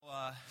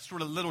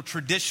sort of little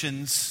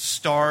traditions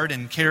start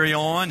and carry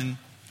on and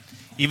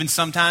even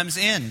sometimes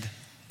end.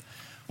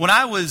 When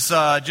I was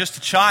just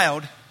a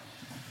child,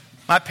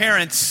 my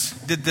parents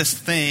did this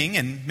thing,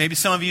 and maybe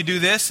some of you do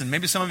this, and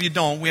maybe some of you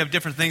don't. We have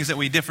different things that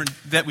we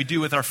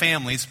do with our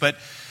families, but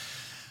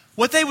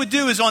what they would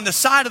do is on the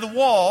side of the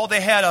wall,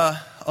 they had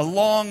a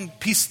long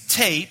piece of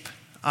tape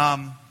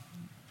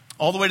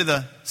all the way to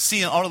the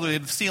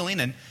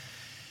ceiling, and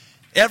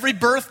every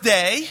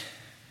birthday,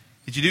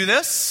 did you do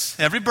this?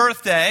 Every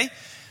birthday,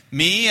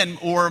 me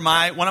or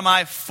one of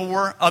my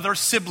 4 other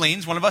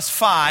siblings, one of us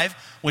 5,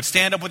 would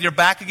stand up with your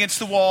back against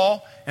the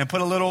wall and put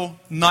a little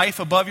knife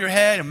above your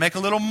head and make a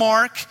little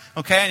mark,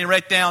 okay? And you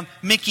write down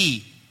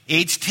Mickey,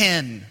 age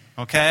 10,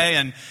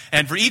 okay?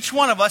 And for each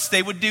one of us,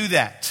 they would do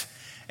that.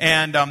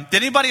 And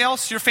did anybody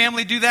else, your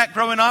family, do that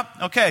growing up?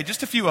 Okay,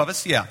 just a few of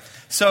us, yeah.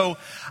 So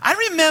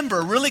I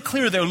remember really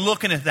clear they were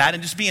looking at that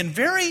and just being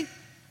very,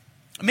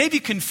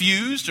 maybe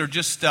confused or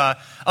just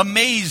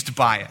amazed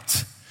by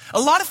it. A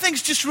lot of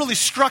things just really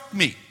struck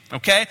me,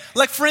 okay?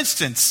 Like, for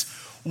instance,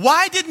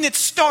 why didn't it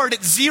start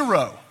at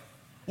 0?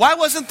 Why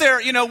wasn't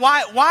there,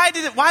 why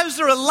was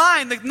there a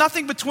line, like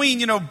nothing between,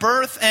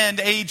 birth and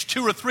age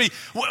 2 or 3?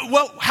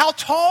 Well, how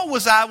tall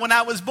was I when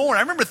I was born?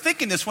 I remember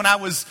thinking this when I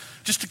was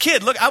just a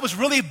kid. Look, I was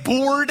really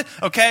bored,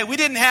 okay? We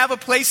didn't have a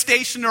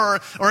PlayStation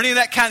or any of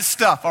that kind of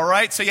stuff, all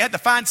right? So you had to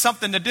find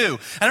something to do.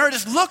 And I remember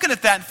just looking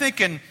at that and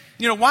thinking,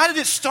 why did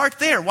it start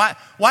there? Why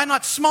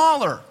not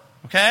smaller,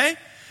 okay?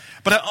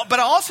 But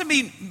I also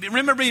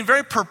remember being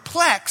very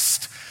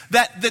perplexed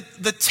that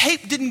the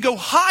tape didn't go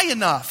high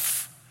enough.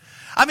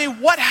 I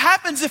mean, what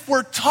happens if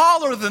we're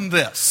taller than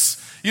this?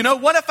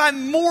 What if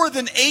I'm more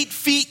than 8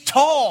 feet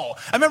tall?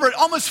 I remember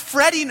almost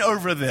fretting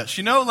over this,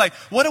 like,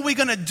 what are we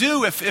going to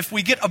do if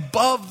we get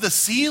above the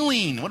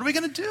ceiling? What are we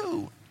going to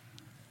do?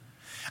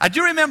 I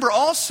do remember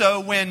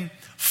also when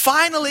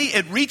finally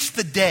it reached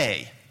the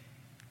day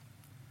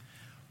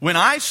when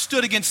I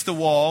stood against the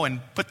wall and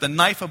put the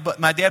knife above,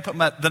 my dad put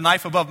the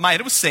knife above my head.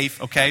 It was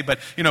safe, okay, but,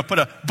 put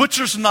a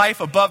butcher's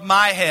knife above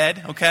my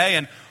head, okay,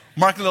 and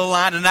mark a little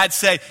line, and I'd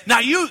say, now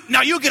you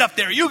get up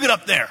there, you get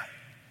up there.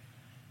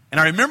 And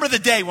I remember the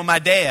day when my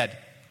dad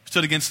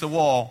stood against the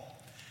wall,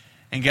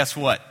 and guess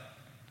what?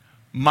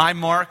 My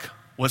mark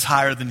was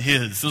higher than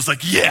his. It was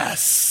like,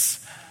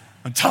 yes,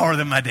 I'm taller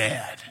than my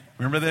dad.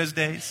 Remember those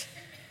days?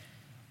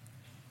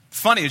 It's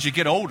funny, as you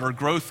get older,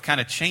 growth kind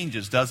of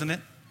changes, doesn't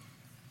it?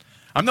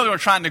 I'm no longer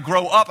trying to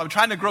grow up. I'm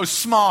trying to grow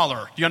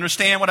smaller. Do you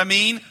understand what I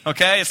mean?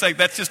 Okay, it's like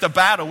that's just a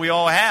battle we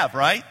all have,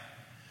 right?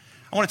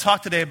 I want to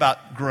talk today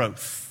about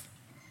growth.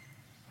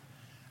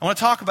 I want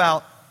to talk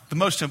about the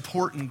most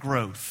important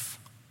growth,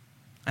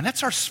 and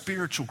that's our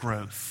spiritual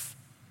growth.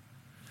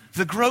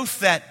 The growth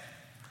that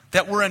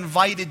we're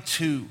invited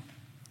to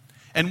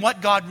and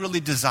what God really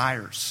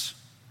desires.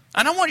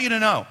 And I want you to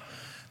know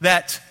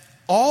that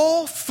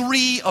all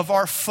 3 of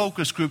our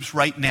focus groups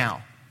right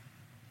now,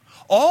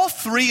 all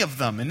 3 of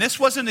them, and this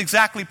wasn't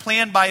exactly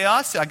planned by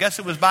us, I guess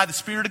it was by the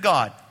Spirit of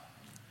God.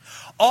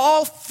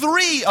 All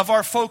 3 of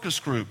our focus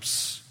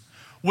groups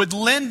would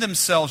lend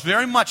themselves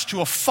very much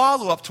to a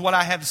follow-up to what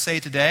I have to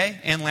say today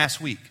and last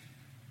week.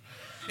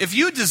 If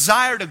you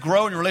desire to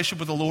grow in your relationship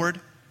with the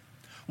Lord,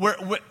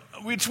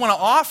 we just want to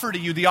offer to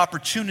you the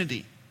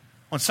opportunity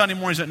on Sunday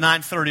mornings at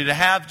 9:30 to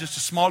have just a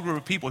small group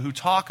of people who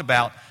talk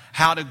about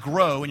how to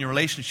grow in your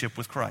relationship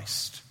with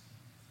Christ.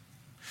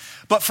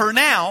 But for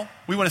now,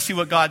 we want to see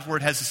what God's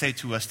Word has to say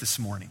to us this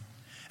morning.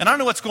 And I don't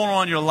know what's going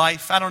on in your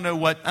life. I don't know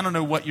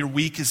what your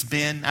week has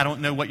been. I don't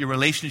know what your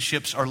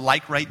relationships are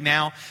like right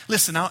now.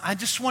 Listen, I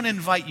just want to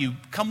invite you,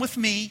 come with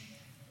me,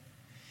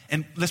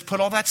 and let's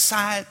put all that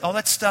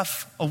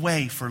stuff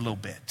away for a little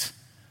bit.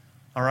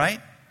 All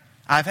right?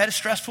 I've had a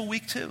stressful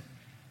week too.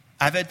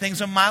 I've had things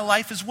in my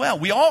life as well.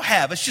 We all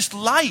have. It's just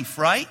life,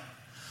 right?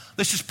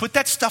 Let's just put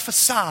that stuff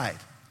aside.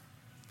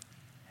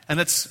 And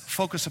let's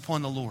focus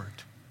upon the Lord.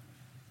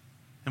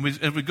 And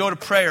as we go to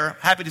prayer,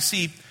 happy to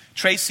see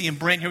Tracy and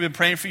Brent here. We've been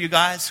praying for you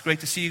guys.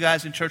 Great to see you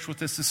guys in church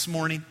with us this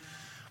morning.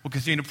 We'll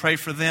continue to pray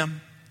for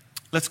them.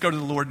 Let's go to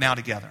the Lord now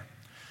together.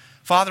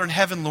 Father in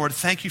heaven, Lord,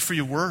 thank you for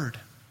your word.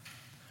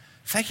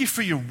 Thank you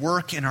for your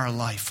work in our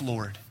life,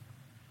 Lord.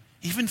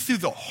 Even through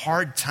the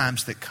hard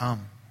times that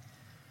come.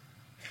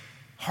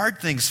 Hard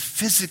things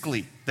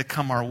physically that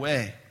come our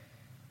way.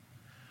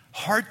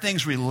 Hard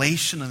things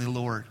relationally,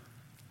 Lord.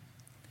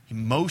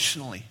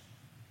 Emotionally.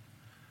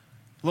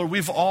 Lord,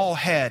 we've all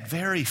had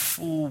very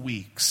full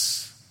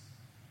weeks.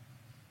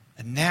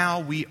 And now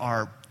we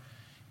are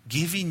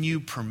giving you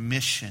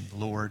permission,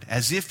 Lord,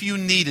 as if you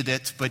needed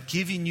it, but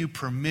giving you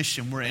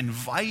permission. We're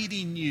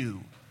inviting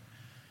you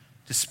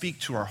to speak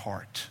to our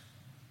heart.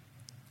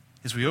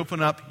 As we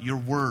open up your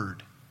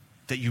word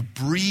that you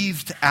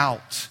breathed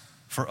out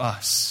for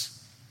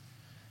us,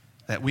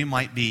 that we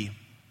might be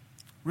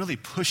really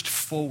pushed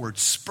forward,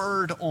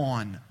 spurred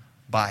on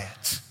by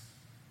it.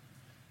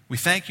 We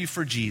thank you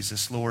for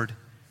Jesus, Lord,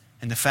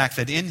 and the fact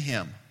that in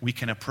him we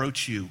can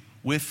approach you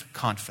with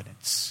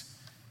confidence.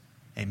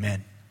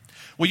 Amen.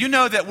 Well, you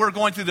know that we're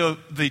going through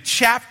the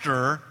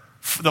chapter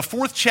the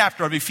fourth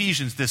chapter of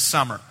Ephesians this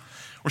summer.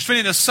 We're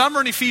spending a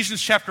summer in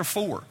Ephesians chapter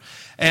 4.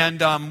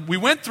 And we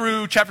went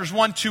through chapters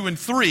 1, 2, and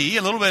 3,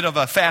 a little bit of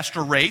a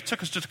faster rate.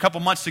 Took us just a couple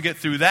months to get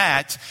through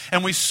that.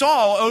 And we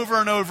saw over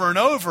and over and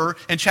over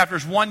in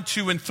chapters 1,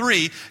 2, and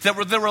 3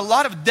 that there were a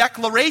lot of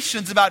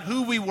declarations about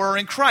who we were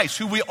in Christ,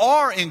 who we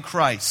are in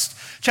Christ.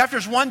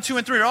 Chapters 1, 2,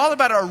 and 3 are all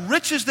about our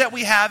riches that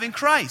we have in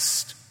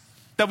Christ.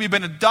 That we've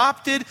been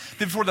adopted,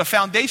 that before the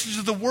foundations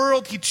of the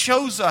world, He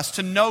chose us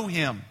to know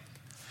Him.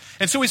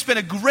 And so we spent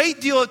a great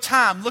deal of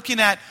time looking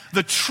at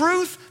the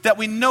truth that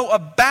we know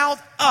about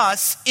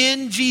us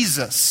in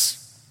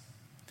Jesus.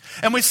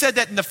 And we said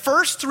that in the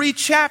first 3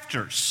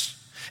 chapters,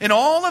 in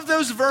all of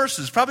those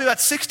verses, probably about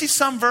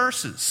 60-some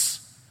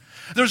verses,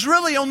 there's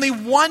really only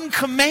one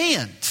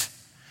command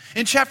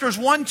in chapters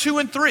 1, 2,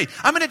 and 3.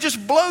 I mean, it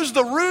just blows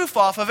the roof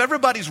off of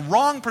everybody's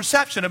wrong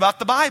perception about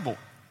the Bible.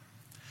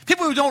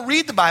 People who don't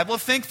read the Bible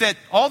think that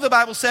all the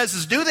Bible says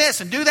is do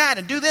this and do that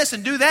and do this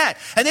and do that.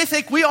 And they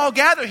think we all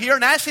gather here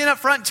and I stand up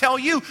front and tell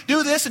you,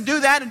 do this and do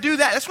that and do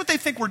that. That's what they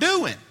think we're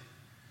doing.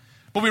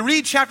 But we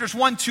read chapters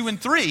 1, 2, and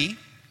 3,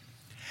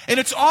 and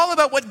it's all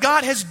about what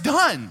God has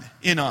done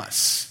in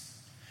us.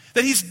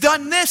 That He's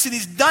done this and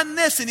He's done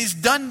this and He's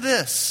done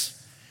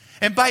this.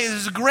 And by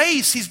His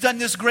grace, He's done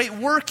this great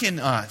work in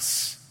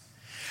us.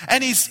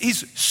 And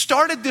he's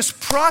started this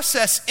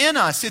process in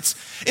us.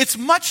 It's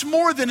much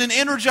more than an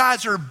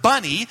Energizer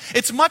bunny.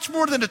 It's much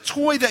more than a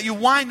toy that you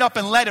wind up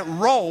and let it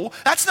roll.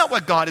 That's not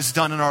what God has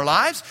done in our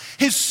lives.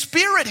 His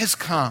Spirit has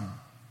come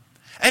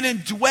and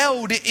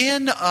indwelled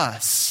in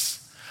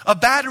us. A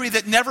battery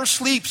that never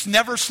sleeps,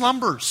 never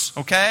slumbers,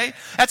 okay?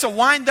 That's a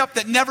wind-up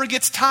that never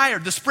gets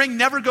tired. The spring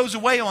never goes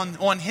away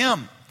on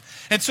Him.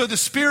 And so the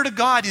Spirit of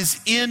God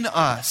is in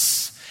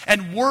us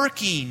and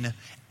working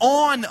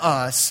on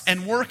us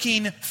and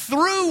working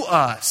through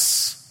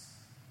us.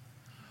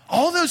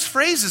 All those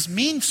phrases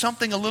mean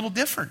something a little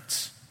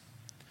different.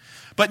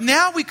 But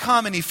now we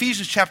come in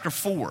Ephesians chapter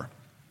 4.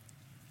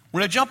 We're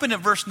going to jump into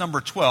verse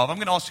number 12. I'm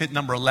going to also hit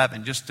number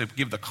 11 just to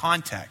give the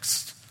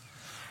context.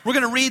 We're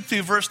going to read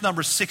through verse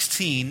number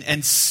 16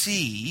 and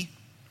see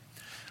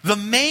the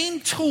main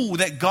tool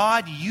that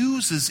God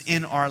uses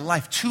in our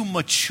life to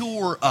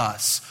mature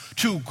us,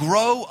 to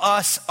grow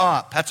us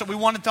up. That's what we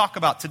want to talk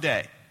about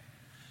today.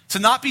 To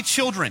not be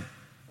children,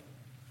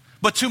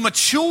 but to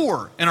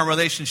mature in our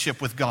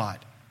relationship with God.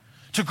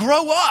 To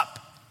grow up.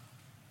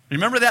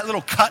 Remember that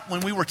little cut when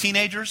we were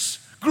teenagers?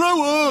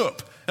 Grow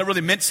up. That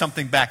really meant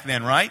something back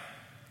then, right?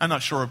 I'm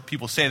not sure if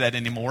people say that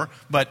anymore,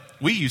 but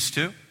we used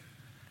to.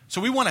 So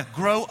we want to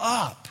grow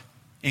up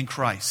in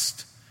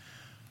Christ.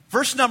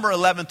 Verse number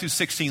 11 through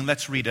 16,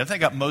 let's read it. I think I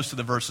got most of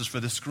the verses for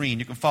the screen.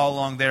 You can follow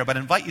along there, but I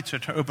invite you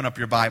to open up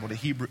your Bible to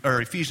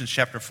Ephesians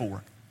chapter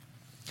 4.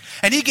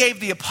 And He gave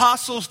the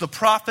apostles, the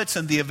prophets,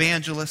 and the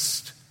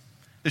evangelists,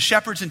 the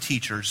shepherds and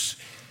teachers,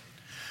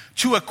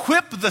 to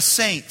equip the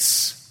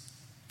saints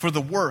for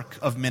the work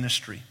of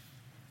ministry,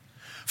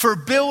 for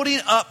building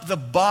up the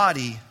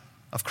body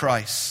of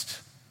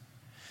Christ,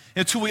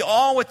 until we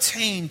all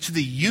attain to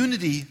the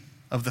unity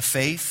of the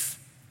faith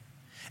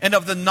and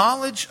of the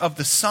knowledge of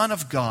the Son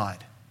of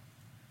God,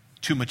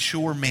 to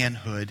mature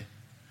manhood,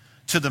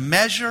 to the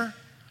measure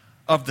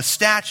of the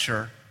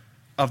stature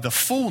of the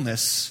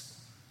fullness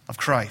of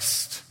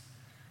Christ.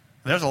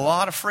 There's a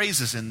lot of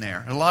phrases in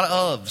there, a lot of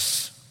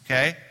ofs.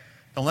 Okay,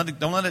 don't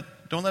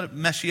let it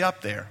mess you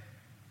up there.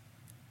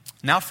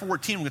 Now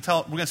 14, we're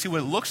going to see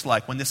what it looks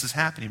like when this is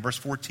happening. Verse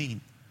 14.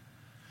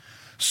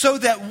 So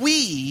that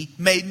we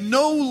may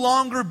no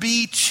longer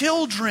be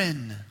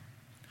children,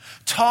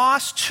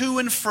 tossed to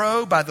and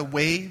fro by the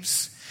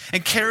waves,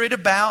 and carried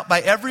about by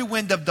every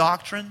wind of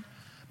doctrine,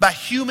 by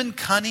human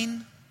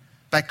cunning,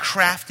 by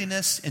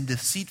craftiness and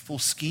deceitful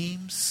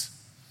schemes.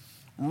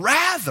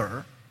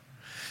 Rather,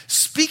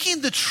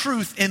 speaking the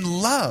truth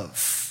in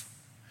love,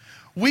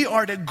 we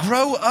are to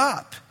grow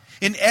up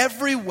in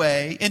every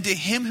way into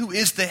Him who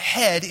is the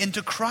head,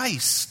 into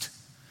Christ,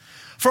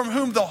 from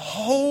whom the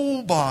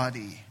whole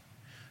body,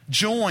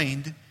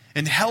 joined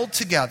and held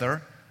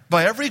together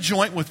by every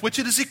joint with which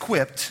it is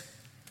equipped,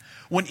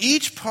 when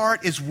each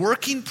part is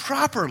working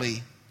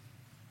properly,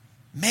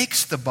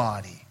 makes the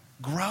body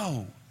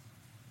grow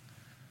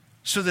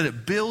so that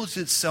it builds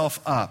itself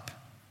up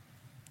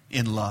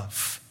in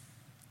love.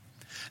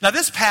 Now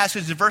this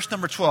passage in verse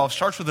number 12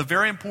 starts with a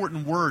very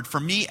important word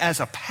for me as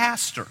a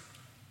pastor,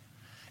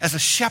 as a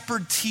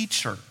shepherd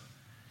teacher.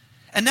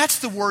 And that's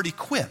the word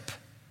equip.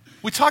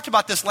 We talked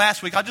about this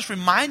last week. I'll just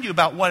remind you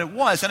about what it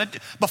was. And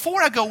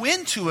before I go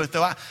into it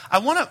though, I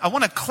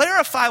want to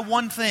clarify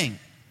one thing.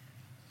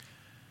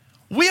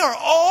 We are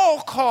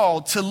all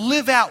called to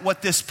live out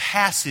what this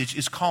passage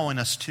is calling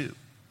us to.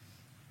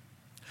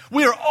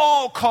 We are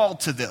all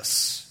called to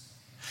this.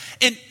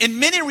 In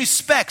many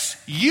respects,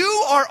 you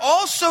are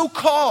also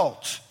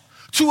called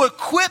to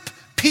equip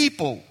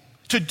people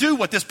to do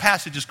what this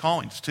passage is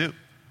calling us to.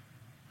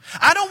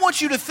 I don't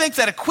want you to think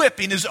that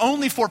equipping is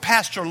only for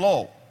Pastor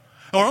Lowell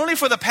or only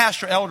for the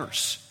pastor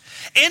elders.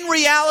 In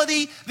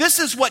reality, this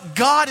is what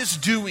God is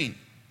doing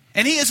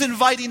And he is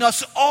inviting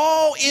us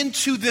all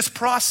into this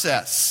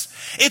process.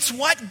 It's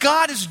what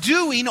God is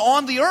doing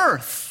on the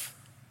earth.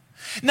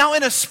 Now,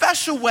 in a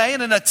special way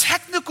and in a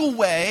technical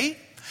way,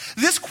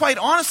 this, quite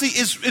honestly,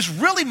 is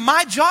really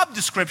my job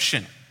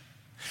description.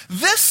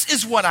 This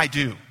is what I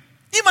do.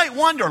 You might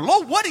wonder,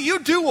 Lord, what do you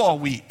do all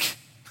week?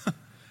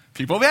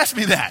 People have asked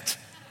me that.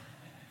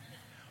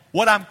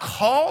 What I'm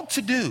called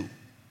to do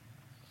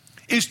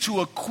is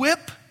to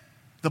equip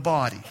the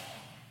body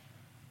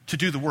to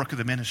do the work of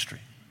the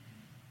ministry.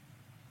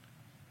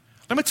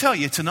 Let me tell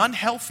you, it's an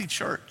unhealthy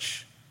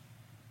church.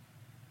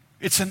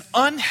 It's an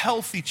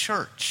unhealthy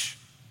church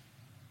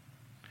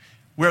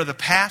where the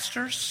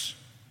pastors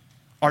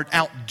are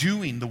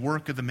outdoing the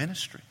work of the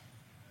ministry.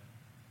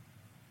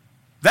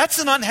 That's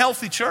an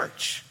unhealthy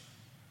church.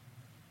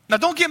 Now,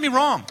 don't get me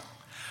wrong.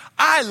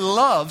 I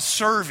love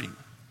serving.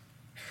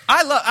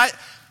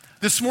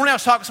 This morning I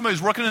was talking to somebody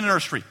who's working in a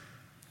nursery.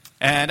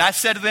 And I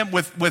said to them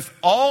with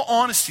all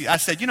honesty, I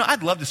said,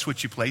 I'd love to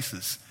switch you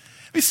places.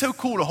 It'd be so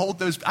cool to hold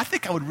those. I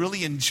think I would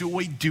really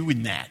enjoy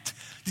doing that.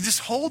 You just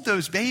hold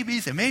those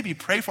babies and maybe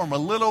pray for them a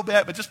little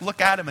bit, but just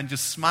look at them and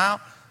just smile.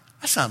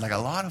 That sounds like a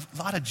lot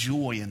of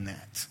joy in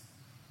that.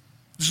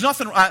 There's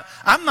nothing,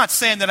 I'm not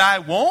saying that I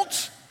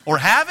won't or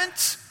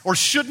haven't or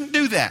shouldn't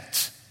do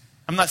that.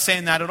 I'm not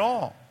saying that at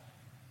all.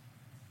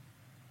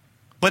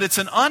 But it's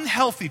an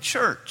unhealthy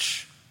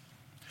church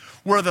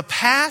where the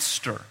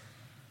pastor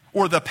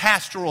or the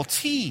pastoral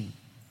team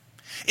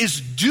is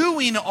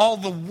doing all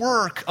the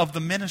work of the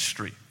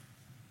ministry.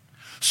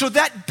 So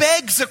that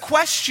begs a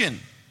question.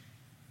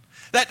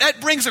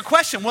 That brings a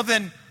question. Well,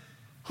 then,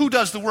 who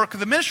does the work of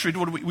the ministry?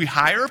 Do we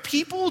hire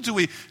people? Do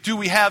we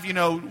have,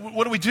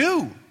 what do we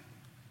do?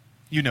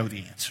 You know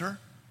the answer.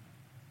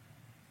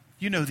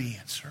 You know the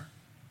answer.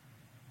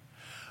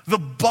 The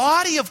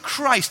body of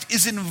Christ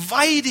is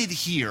invited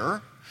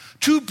here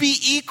to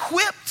be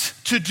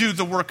equipped to do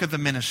the work of the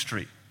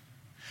ministry.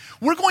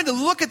 We're going to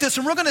look at this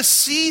and we're going to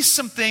see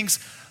some things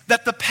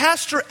that the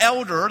pastor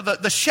elder,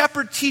 the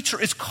shepherd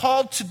teacher, is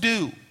called to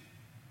do.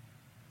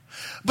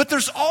 But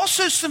there's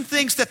also some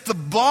things that the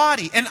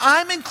body, and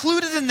I'm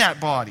included in that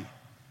body.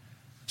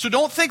 So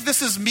don't think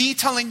this is me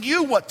telling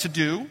you what to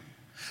do.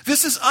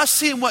 This is us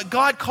seeing what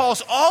God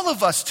calls all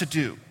of us to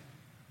do.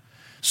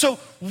 So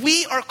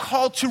we are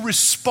called to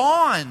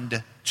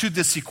respond to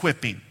this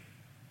equipping.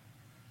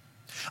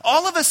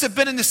 All of us have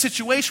been in this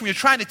situation where you're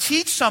trying to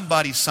teach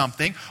somebody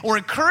something or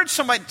encourage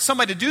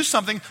somebody to do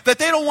something that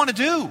they don't want to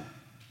do.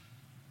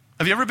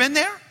 Have you ever been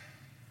there?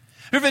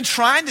 Have you ever been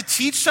trying to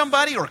teach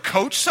somebody or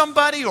coach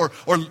somebody or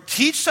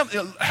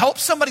help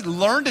somebody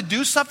learn to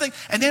do something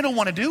and they don't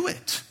want to do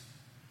it?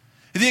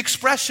 The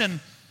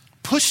expression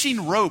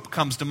pushing rope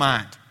comes to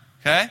mind.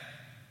 Okay?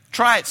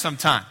 Try it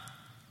sometime.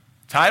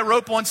 Tie a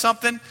rope on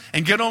something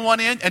and get on one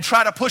end and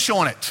try to push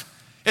on it.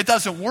 It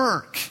doesn't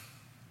work.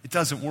 It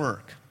doesn't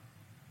work.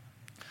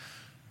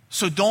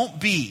 So don't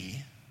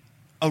be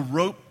a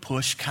rope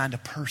push kind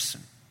of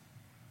person.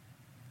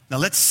 Now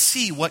let's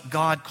see what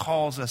God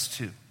calls us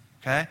to,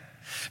 okay?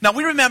 Now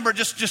we remember,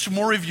 just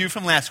more review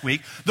from last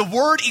week, the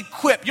word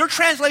equip. Your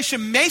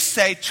translation may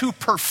say to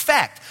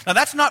perfect. Now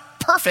that's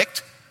not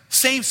perfect,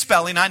 same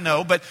spelling, I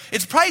know, but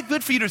it's probably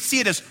good for you to see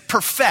it as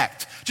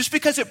perfect, just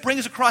because it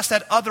brings across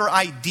that other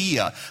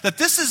idea, that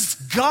this is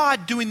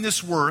God doing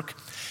this work.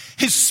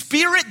 His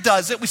Spirit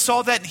does it. We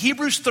saw that in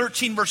Hebrews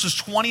 13, verses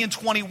 20 and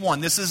 21.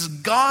 This is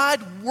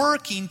God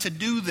working to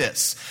do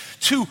this,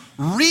 to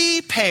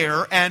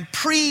repair and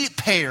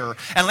prepare.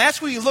 And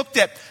last week we looked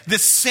at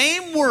this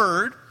same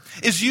word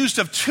is used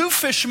of two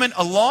fishermen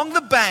along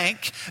the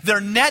bank.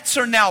 Their nets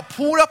are now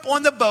pulled up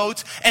on the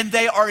boats, and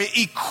they are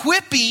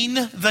equipping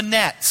the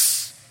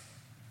nets.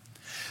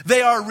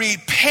 They are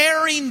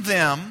repairing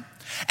them,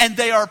 and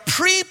they are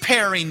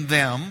preparing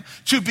them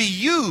to be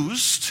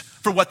used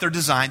for what they're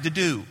designed to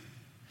do.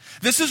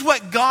 This is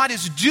what God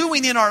is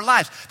doing in our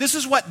lives. This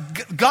is what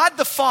God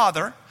the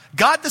Father,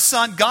 God the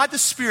Son, God the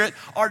Spirit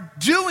are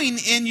doing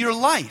in your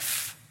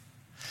life.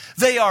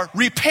 They are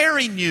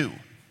repairing you.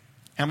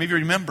 How many of you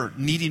remember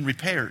needing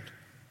repaired?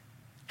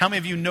 How many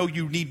of you know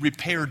you need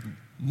repaired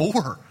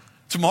more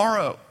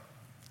tomorrow?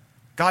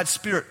 God's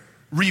Spirit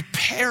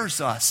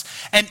repairs us.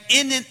 And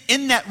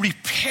in that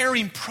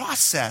repairing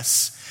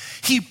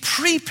process, He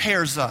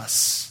prepares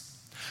us.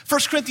 1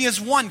 Corinthians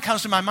 1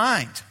 comes to my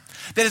mind.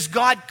 That as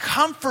God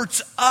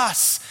comforts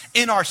us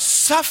in our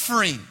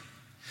suffering,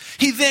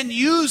 He then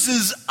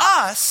uses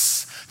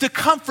us to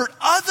comfort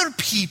other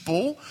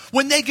people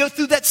when they go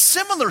through that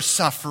similar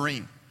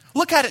suffering.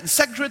 Look at it in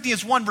 2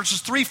 Corinthians 1, verses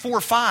 3,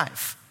 4,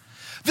 5.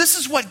 This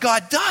is what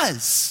God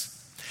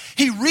does.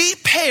 He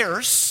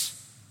repairs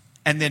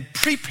and then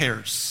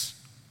prepares.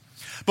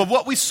 But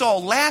what we saw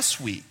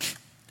last week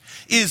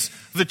is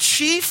the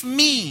chief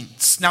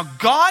means. Now,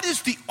 God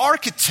is the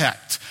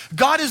architect.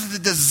 God is the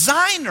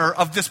designer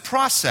of this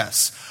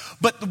process.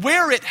 But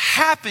where it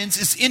happens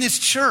is in His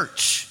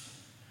church.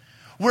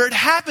 Where it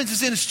happens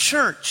is in His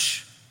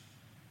church.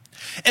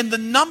 And the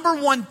number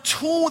one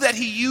tool that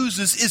He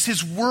uses is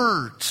His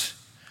Word.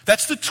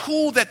 That's the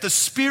tool that the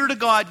Spirit of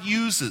God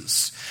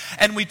uses.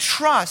 And we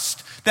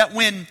trust that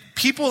when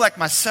people like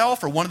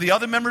myself or one of the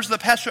other members of the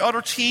Pastor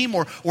Elder team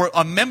or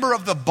a member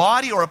of the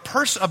body or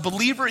a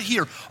believer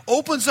here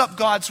opens up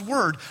God's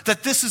Word,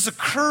 that this is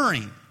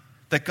occurring,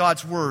 that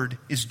God's Word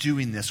is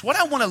doing this. What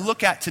I want to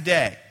look at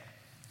today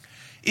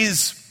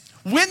is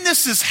when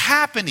this is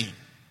happening,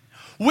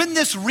 when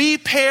this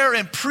repair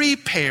and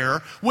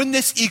prepare, when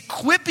this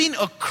equipping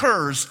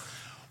occurs,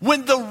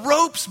 when the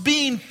rope's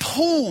being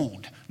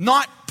pulled,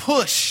 not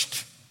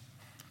pushed.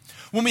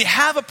 When we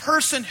have a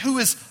person who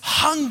is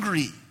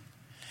hungry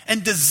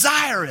and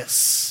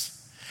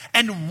desirous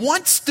and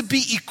wants to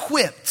be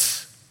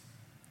equipped,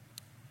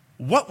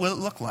 what will it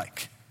look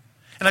like?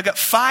 And I've got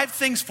 5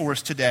 things for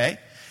us today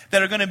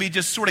that are going to be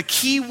just sort of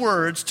key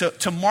words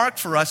to mark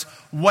for us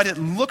what it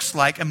looks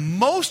like. And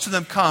most of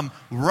them come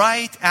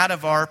right out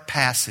of our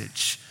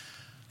passage.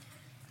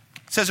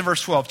 It says in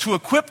verse 12, to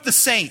equip the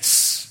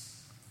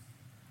saints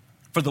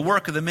for the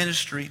work of the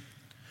ministry,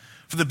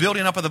 for the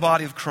building up of the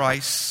body of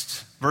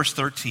Christ. Verse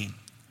 13,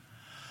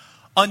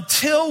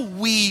 until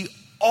we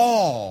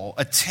all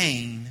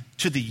attain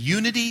to the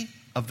unity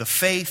of the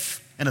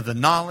faith and of the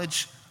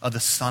knowledge of the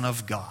Son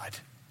of God.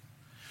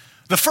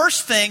 The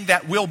first thing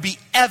that will be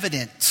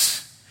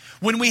evident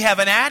when we have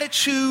an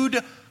attitude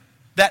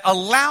that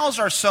allows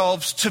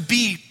ourselves to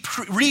be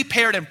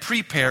repaired and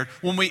prepared,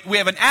 when we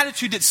have an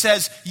attitude that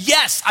says,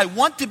 yes, I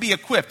want to be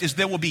equipped, is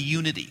there will be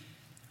unity.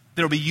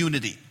 There will be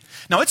unity.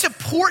 Now it's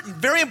important,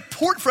 very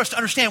important for us to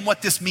understand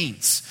what this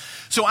means.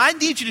 So I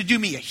need you to do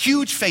me a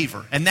huge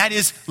favor, and that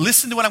is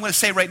listen to what I'm going to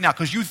say right now,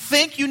 because you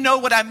think you know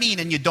what I mean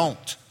and you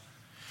don't.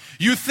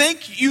 You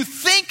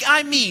think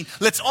I mean,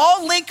 let's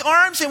all link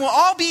arms and we'll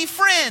all be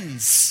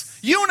friends,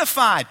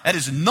 unified. That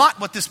is not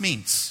what this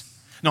means.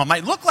 Now, it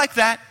might look like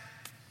that,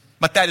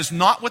 but that is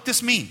not what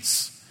this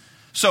means.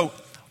 So,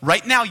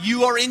 right now,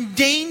 you are in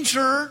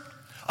danger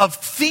of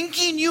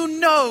thinking you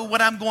know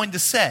what I'm going to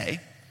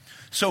say.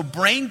 So,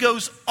 brain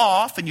goes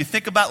off and you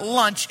think about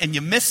lunch and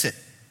you miss it.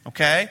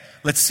 Okay?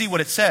 Let's see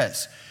what it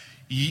says.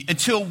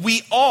 Until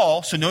we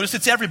all, so notice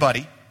it's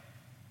everybody.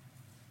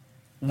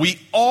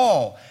 We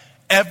all,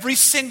 every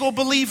single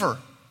believer.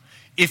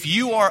 If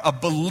you are a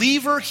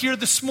believer here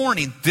this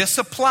morning, this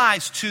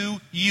applies to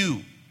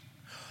you.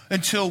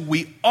 Until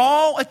we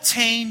all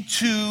attain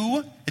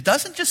to, it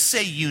doesn't just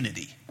say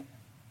unity.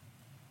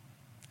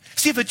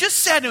 See, if it just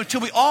said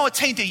until we all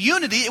attain to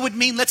unity, it would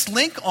mean let's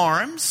link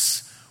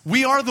arms.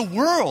 We are the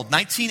world,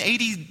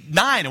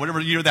 1989 or whatever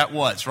year that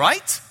was,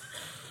 right?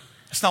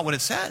 That's not what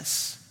it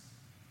says.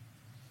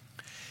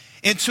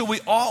 Until we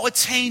all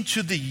attain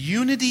to the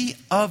unity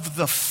of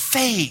the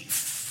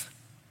faith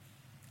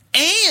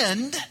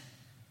and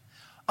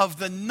of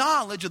the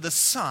knowledge of the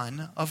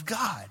Son of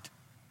God.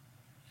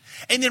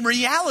 And in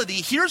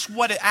reality, here's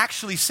what it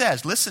actually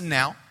says. Listen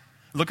now.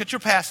 Look at your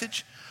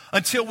passage.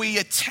 Until we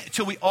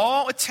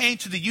all attain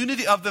to the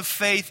unity of the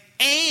faith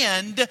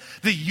and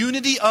the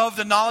unity of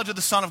the knowledge of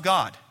the Son of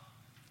God.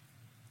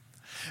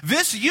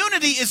 This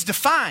unity is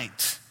defined.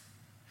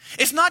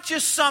 It's not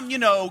just some,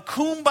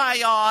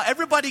 kumbaya,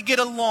 everybody get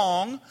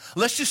along,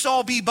 let's just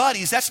all be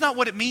buddies. That's not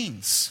what it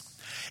means.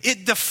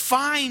 It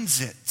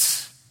defines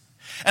it.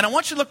 And I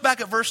want you to look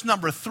back at verse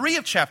number 3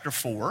 of chapter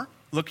 4.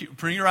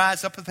 Bring your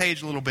eyes up the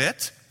page a little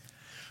bit.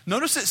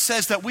 Notice it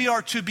says that we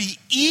are to be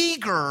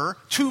eager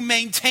to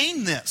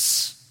maintain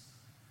this.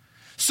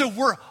 So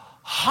we're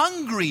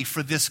hungry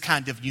for this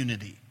kind of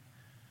unity.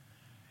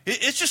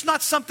 It's just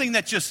not something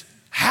that just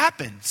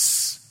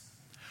happens.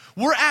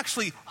 We're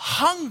actually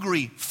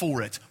hungry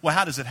for it. Well,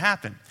 how does it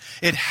happen?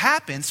 It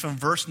happens from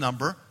verse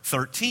number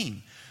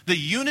 13. The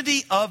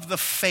unity of the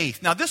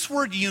faith. Now, this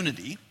word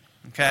unity,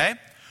 okay,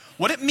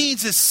 what it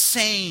means is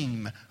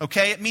same,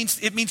 okay? It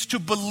means to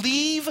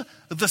believe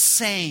the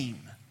same.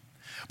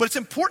 But it's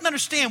important to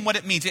understand what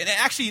it means. And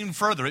actually even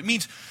further, it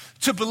means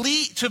to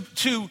believe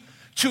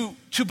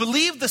to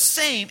believe the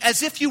same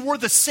as if you were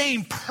the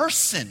same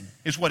person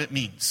is what it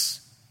means.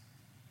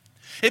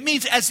 It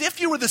means as if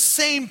you were the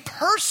same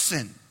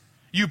person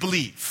you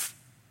believe.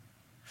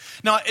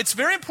 Now, it's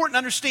very important to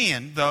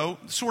understand, though,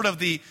 sort of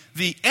the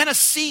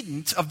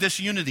antecedent of this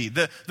unity,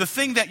 the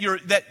thing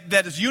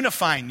that is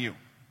unifying you.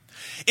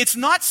 It's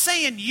not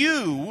saying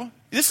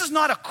this is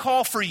not a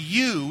call for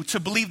you to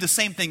believe the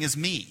same thing as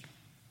me.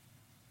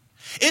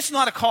 It's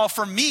not a call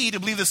for me to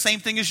believe the same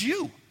thing as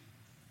you.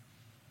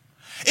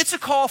 It's a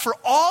call for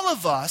all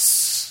of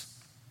us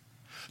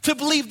to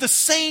believe the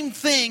same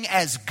thing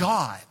as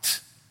God.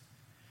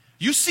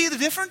 You see the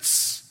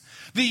difference?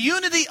 The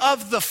unity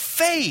of the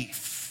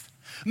faith,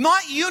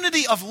 not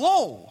unity of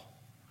law.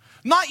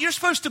 Not you're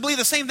supposed to believe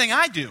the same thing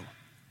I do.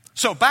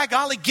 So by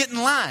golly, get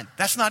in line.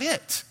 That's not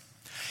it.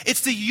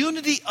 It's the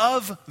unity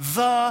of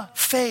the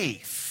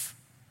faith.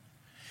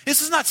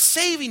 This is not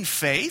saving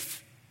faith.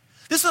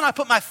 This is not I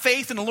put my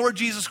faith in the Lord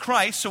Jesus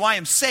Christ so I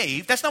am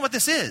saved. That's not what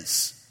this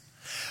is.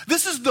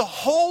 This is the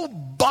whole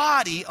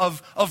body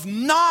of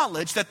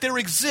knowledge that there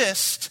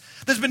exists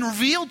that's been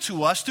revealed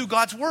to us through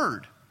God's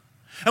Word.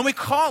 And we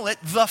call it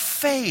the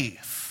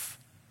faith.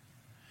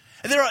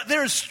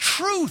 There's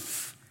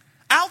truth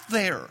out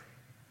there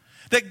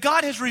that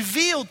God has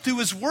revealed through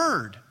his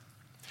word.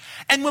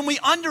 And when we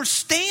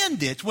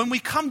understand it, when we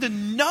come to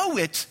know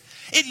it,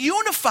 it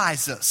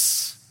unifies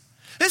us.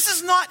 This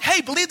is not,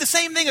 hey, believe the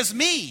same thing as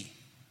me.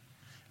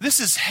 This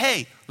is,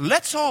 hey,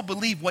 let's all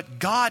believe what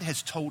God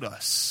has told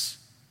us.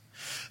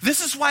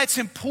 This is why it's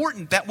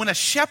important that when a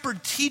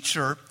shepherd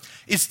teacher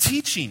is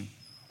teaching,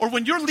 or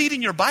when you're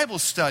leading your Bible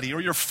study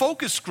or your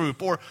focus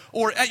group or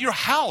at your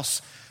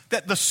house,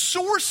 that the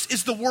source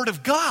is the Word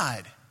of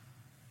God.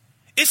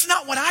 It's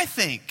not what I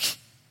think.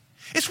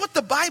 It's what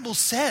the Bible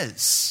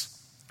says.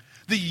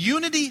 The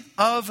unity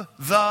of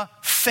the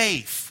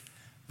faith.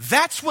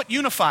 That's what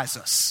unifies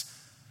us.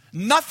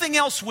 Nothing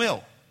else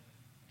will.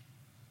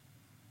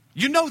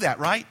 You know that,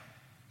 right?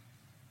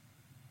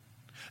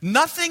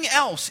 Nothing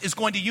else is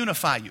going to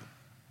unify you.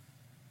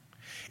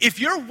 If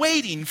you're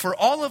waiting for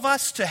all of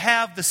us to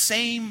have the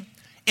same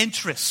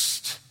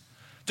interest,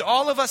 to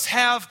all of us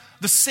have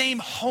the same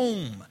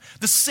home,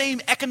 the same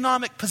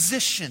economic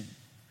position,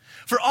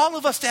 for all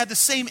of us to have the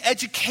same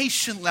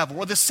education level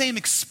or the same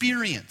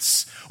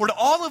experience, or to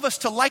all of us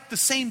to like the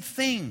same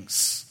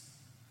things,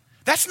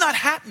 that's not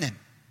happening.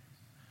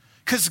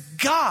 Because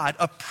God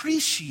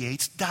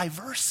appreciates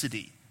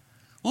diversity.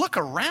 Look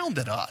around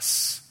at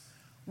us.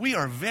 We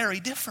are very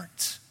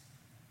different.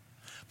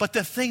 But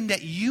the thing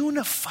that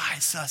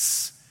unifies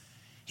us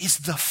is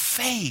the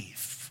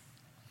faith.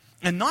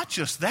 And not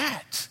just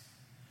that,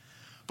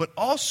 but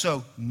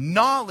also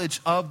knowledge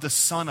of the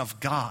Son of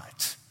God.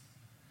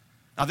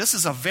 Now, this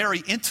is a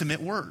very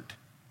intimate word,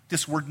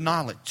 this word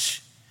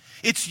knowledge.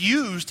 It's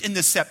used in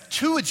the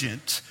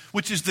Septuagint,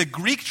 which is the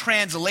Greek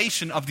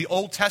translation of the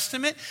Old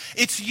Testament.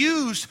 It's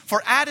used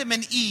for Adam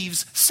and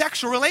Eve's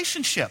sexual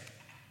relationship.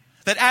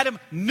 That Adam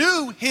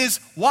knew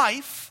his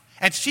wife,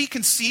 and she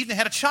conceived and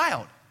had a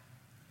child.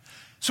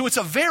 So it's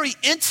a very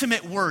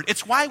intimate word.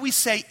 It's why we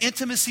say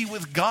intimacy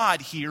with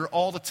God here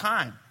all the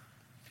time.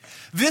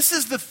 This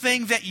is the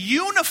thing that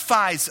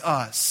unifies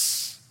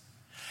us.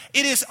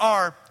 It is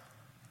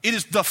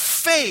the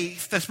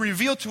faith that's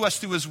revealed to us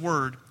through his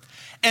word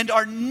and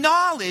our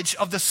knowledge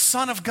of the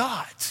Son of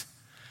God.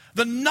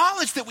 The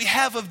knowledge that we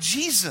have of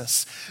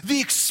Jesus.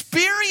 The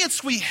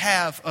experience we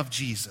have of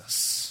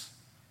Jesus.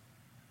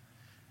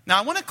 Now,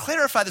 I want to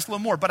clarify this a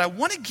little more, but I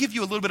want to give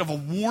you a little bit of a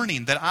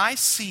warning that I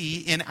see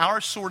in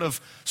our sort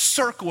of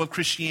circle of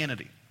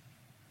Christianity.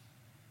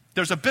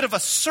 There's a bit of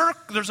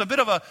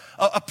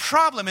a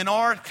problem in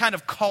our kind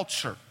of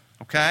culture,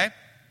 okay?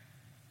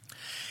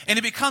 And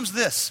it becomes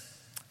this,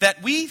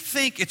 that we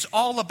think it's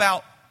all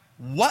about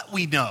what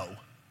we know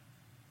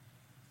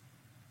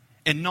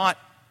and not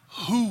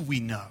who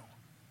we know.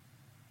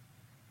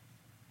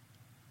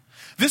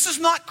 This is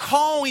not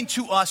calling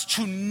to us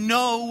to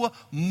know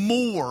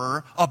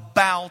more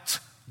about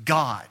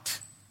God.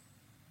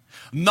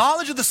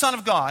 Knowledge of the Son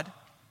of God,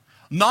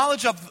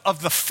 knowledge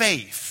of the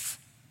faith.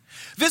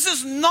 This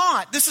is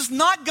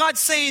not God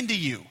saying to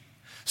you,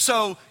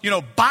 so,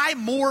 buy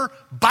more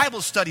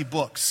Bible study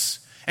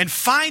books and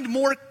find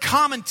more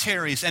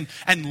commentaries and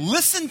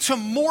listen to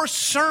more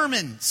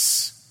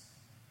sermons.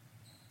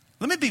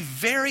 Let me be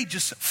very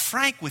just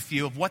frank with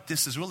you of what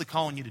this is really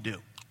calling you to do.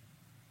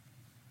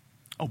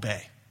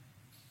 Obey.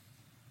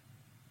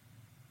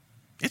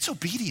 It's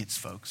obedience,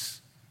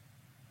 folks.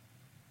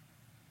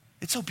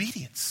 It's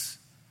obedience.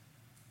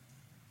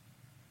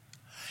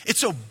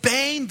 It's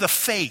obeying the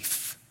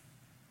faith.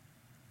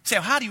 Say,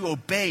 how do you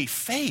obey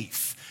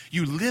faith?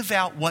 You live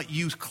out what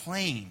you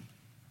claim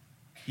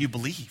you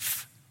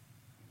believe.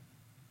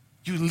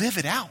 You live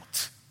it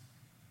out.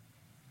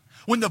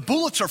 When the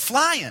bullets are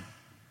flying,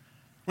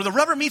 where the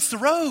rubber meets the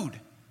road,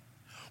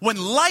 when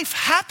life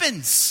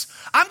happens,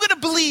 I'm going to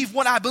believe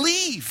what I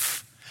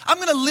believe. I'm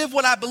going to live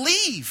what I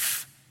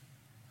believe.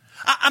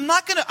 I'm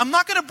not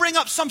going to bring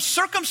up some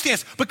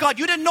circumstance, but God,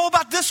 you didn't know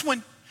about this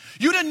one.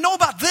 You didn't know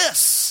about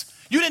this.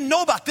 You didn't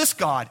know about this,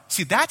 God.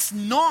 See, that's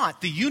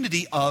not the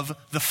unity of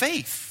the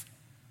faith.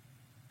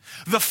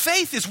 The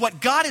faith is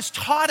what God has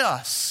taught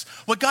us,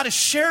 what God has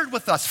shared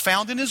with us,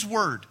 found in his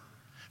word.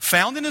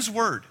 Found in his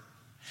word.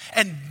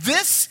 And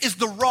this is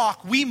the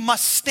rock we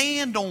must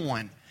stand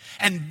on.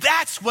 And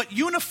that's what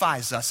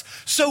unifies us.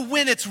 So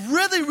when it's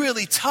really,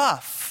 really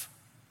tough,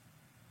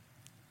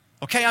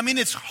 okay,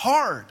 it's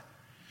hard.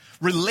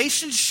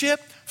 Relationship,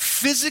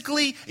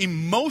 physically,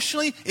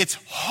 emotionally, it's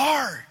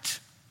hard.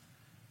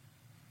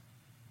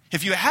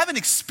 If you haven't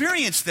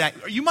experienced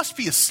that, you must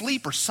be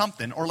asleep or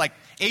something, or like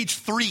age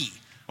 3,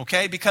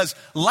 okay? Because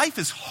life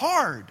is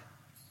hard.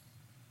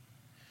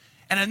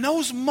 And in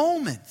those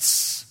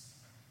moments,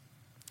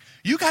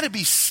 you got to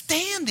be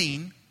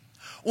standing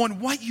on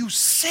what you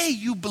say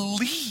you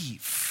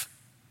believe.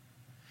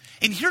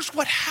 And here's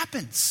what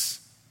happens.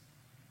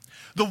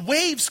 The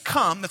waves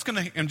come,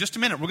 in just a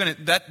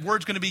minute, that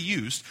word's going to be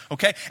used,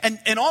 okay?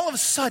 And all of a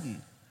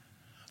sudden,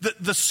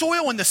 the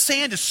soil and the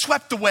sand is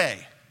swept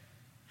away.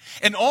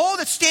 And all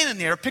that's standing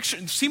there,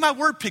 see my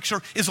word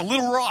picture, is a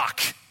little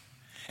rock.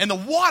 And the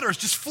water is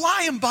just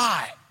flying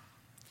by.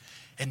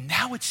 And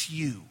now it's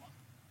you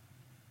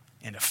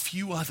and a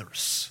few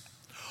others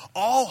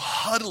all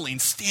huddling,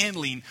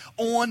 standing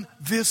on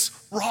this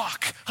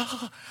rock.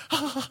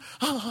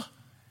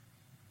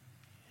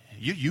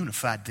 You're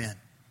unified then.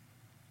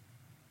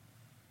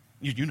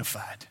 You're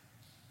unified.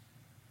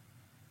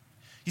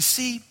 You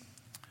see,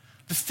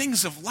 the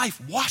things of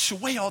life wash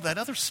away all that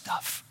other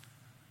stuff.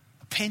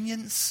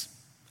 Opinions,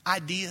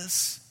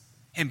 ideas,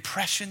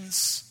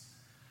 impressions.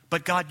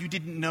 But God, you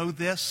didn't know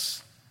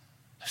this.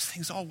 Those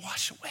things all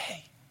wash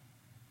away.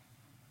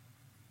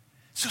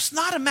 So it's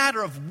not a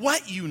matter of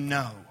what you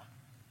know.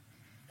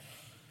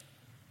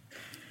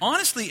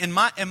 Honestly, in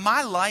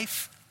my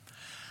life,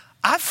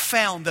 I've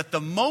found that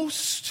the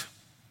most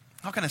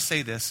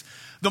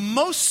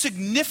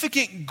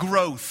significant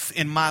growth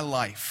in my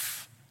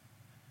life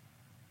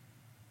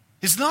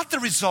is not the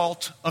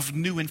result of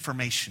new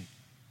information.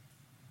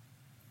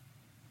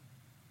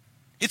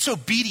 It's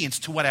obedience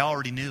to what I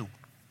already knew.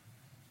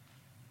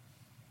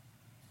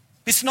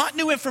 It's not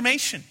new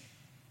information.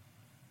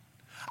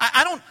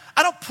 I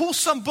don't pull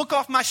some book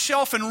off my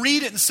shelf and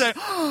read it and say,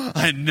 oh,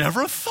 I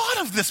never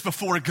thought of this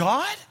before,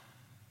 God.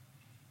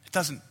 It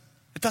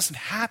doesn't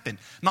happen.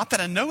 Not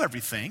that I know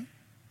everything.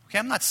 Okay,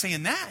 I'm not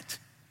saying that.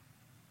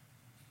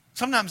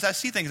 Sometimes I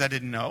see things I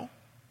didn't know.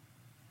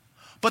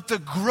 But the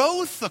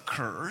growth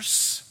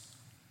occurs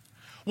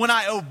when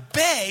I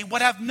obey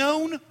what I've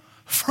known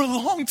for a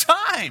long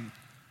time.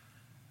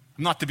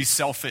 I'm not to be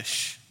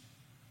selfish.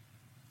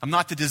 I'm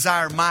not to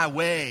desire my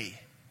way.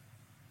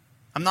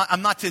 I'm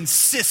not to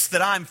insist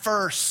that I'm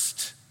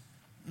first.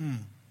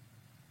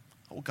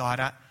 Oh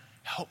God,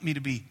 help me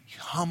to be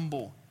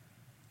humble,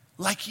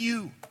 like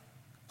you,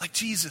 like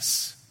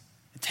Jesus,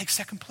 and take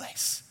second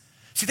place.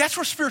 See, that's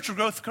where spiritual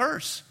growth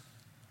occurs.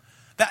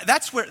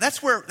 That's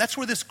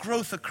where this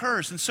growth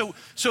occurs. And so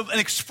an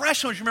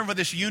expression, which remember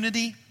this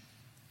unity,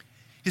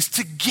 is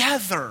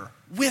together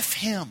with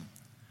Him,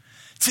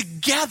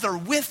 together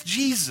with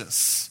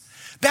Jesus.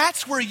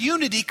 That's where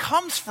unity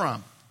comes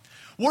from.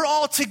 We're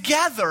all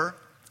together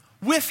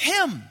with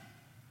Him.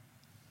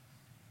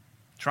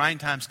 Trying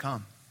times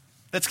come.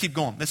 Let's keep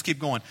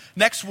going.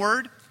 Next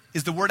word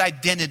is the word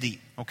identity,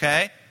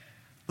 okay?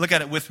 Look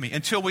at it with me.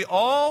 Until we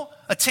all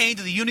attain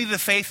to the unity of the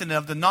faith and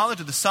of the knowledge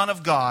of the Son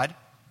of God,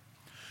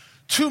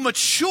 to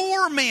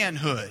mature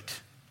manhood.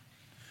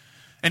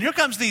 And here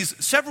comes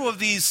several of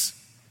these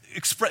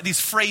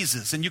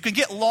phrases, and you can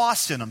get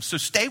lost in them. So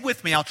stay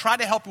with me. I'll try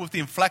to help you with the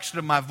inflection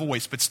of my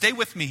voice, but stay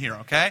with me here,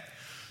 okay?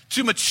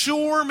 To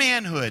mature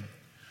manhood,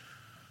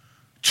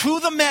 to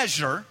the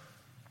measure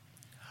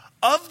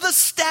of the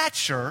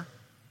stature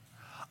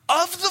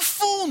of the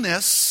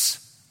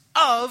fullness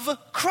of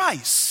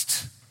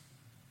Christ.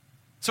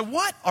 So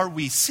what are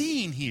we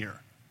seeing here?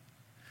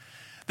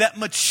 That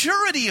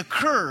maturity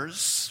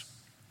occurs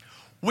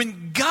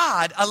when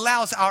God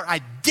allows our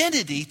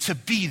identity to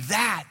be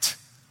that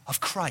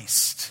of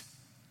Christ.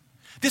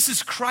 This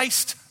is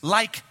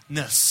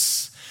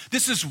Christ-likeness.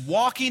 This is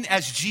walking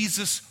as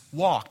Jesus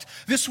walked.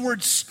 This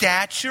word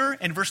stature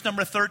in verse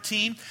number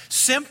 13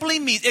 simply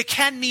means, it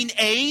can mean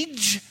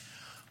age,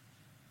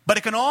 but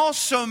it can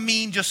also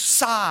mean just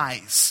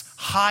size,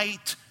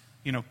 height,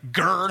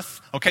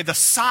 girth, okay, the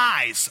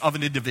size of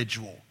an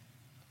individual.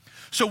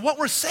 So what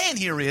we're saying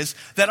here is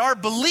that our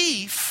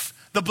belief,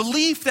 the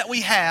belief that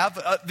we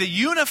have, the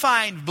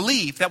unifying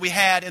belief that we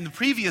had in the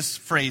previous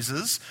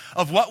phrases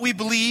of what we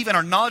believe and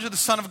our knowledge of the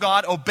Son of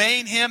God,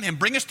 obeying Him, Him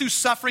bring us through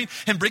suffering,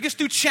 Him bring us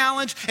through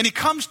challenge, and He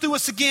comes through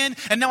us again,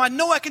 and now I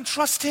know I can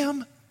trust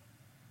Him.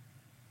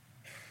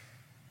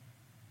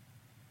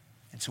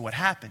 And so what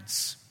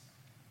happens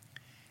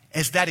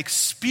is that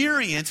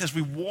experience, as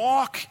we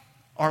walk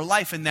our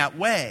life in that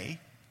way,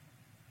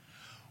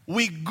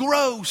 we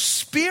grow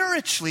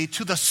spiritually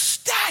to the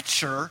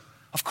stature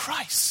of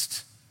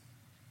Christ.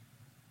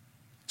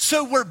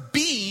 So we're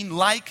being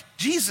like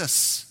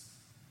Jesus.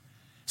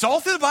 It's all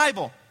through the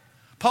Bible.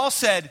 Paul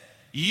said,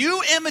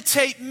 you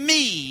imitate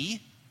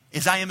me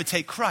as I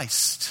imitate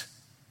Christ.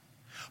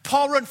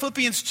 Paul wrote in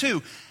Philippians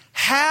 2,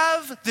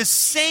 have the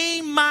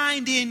same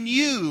mind in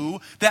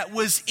you that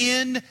was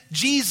in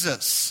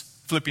Jesus.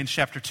 Philippians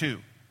chapter 2.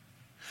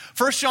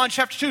 1 John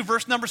chapter 2,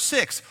 verse number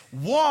 6.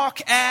 Walk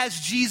as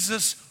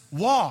Jesus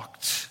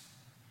walked.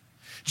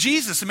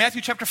 Jesus in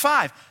Matthew chapter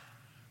 5.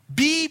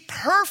 Be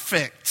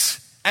perfect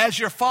as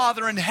your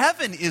Father in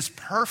heaven is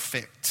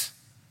perfect.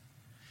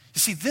 You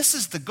see, this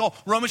is the goal.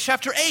 Romans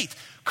chapter 8.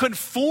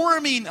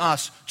 Conforming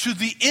us to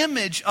the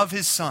image of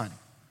His Son.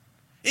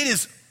 It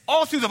is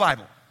all through the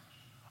Bible.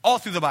 All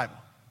through the Bible.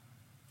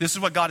 This is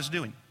what God is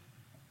doing.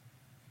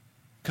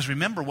 Because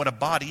remember what a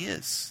body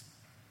is.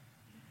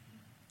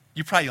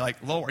 You're probably like,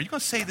 Lo, are you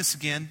going to say this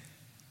again?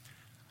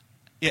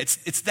 Yeah,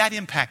 it's that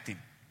impacting.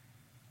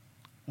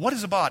 What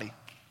is a body?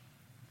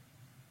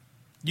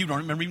 You don't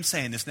remember even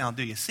saying this now,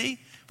 do you? See,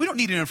 we don't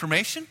need any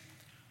information.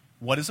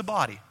 What is a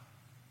body?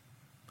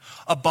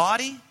 A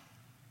body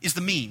is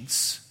the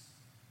means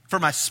for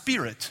my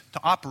spirit to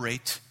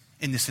operate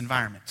in this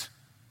environment.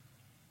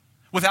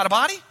 Without a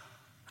body,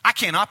 I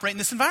can't operate in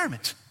this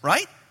environment,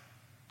 right?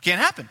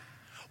 Can't happen.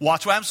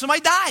 Watch what happens when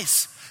somebody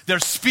dies. Their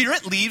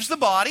spirit leaves the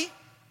body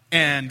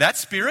And that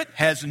spirit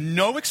has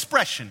no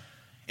expression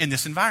in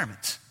this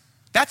environment.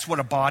 That's what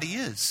a body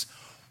is.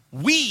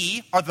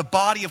 We are the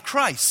body of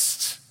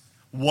Christ.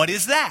 What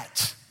is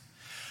that?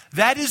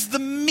 That is the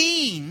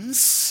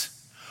means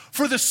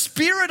for the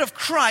Spirit of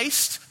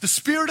Christ, the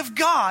Spirit of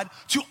God,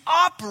 to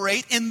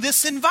operate in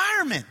this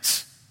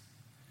environment.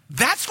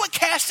 That's what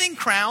casting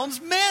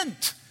crowns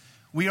meant.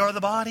 We are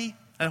the body.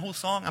 That whole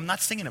song, I'm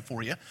not singing it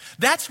for you.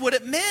 That's what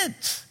it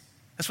meant.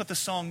 That's what the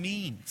song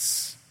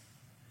means.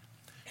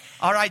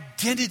 Our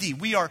identity,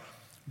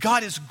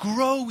 God is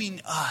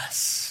growing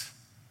us.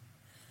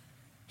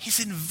 He's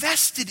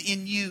invested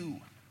in you.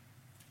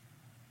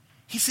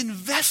 He's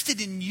invested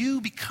in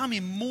you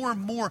becoming more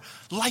and more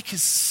like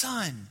his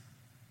son.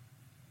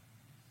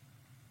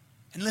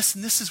 And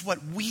listen, this is what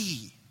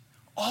we,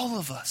 all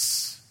of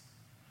us,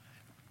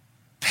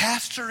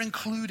 pastor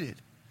included,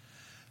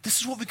 this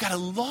is what we've got to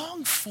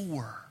long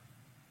for.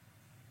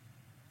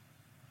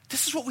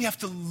 This is what we have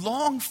to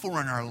long for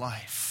in our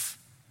life.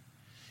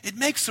 It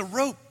makes a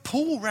rope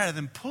pull rather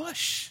than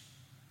push.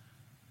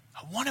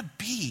 I want to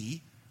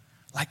be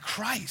like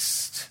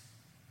Christ.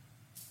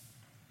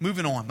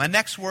 Moving on. My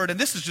next word, and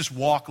this is just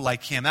walk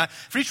like him. Now,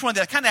 for each one,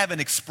 I kind of have an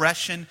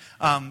expression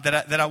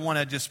that I want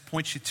to just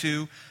point you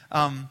to.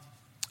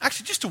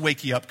 Actually, just to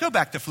wake you up, go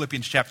back to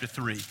Philippians chapter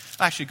 3.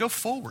 Actually, go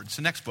forward. It's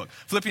the next book.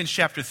 Philippians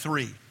chapter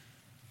 3.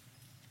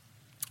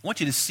 I want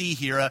you to see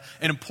here an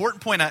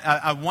important point.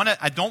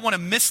 I don't want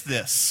to miss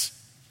this.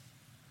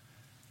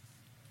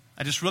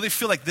 I just really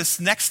feel like this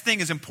next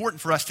thing is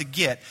important for us to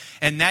get,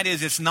 and that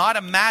is it's not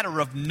a matter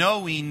of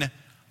knowing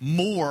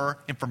more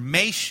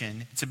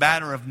information. It's a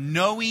matter of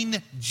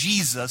knowing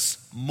Jesus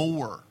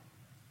more.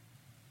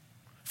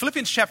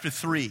 Philippians chapter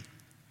 3.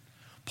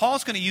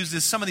 Paul's going to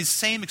use some of these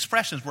same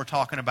expressions we're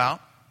talking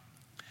about.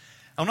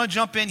 I want to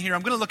jump in here.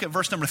 I'm going to look at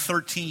verse number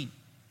 13.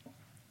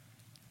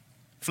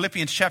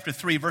 Philippians chapter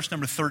 3, verse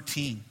number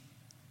 13.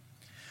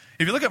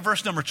 If you look at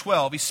verse number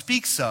 12, he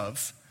speaks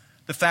of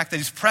the fact that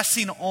he's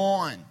pressing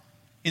on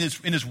in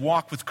his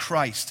walk with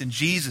Christ, and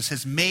Jesus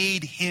has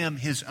made him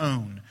his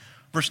own.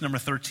 Verse number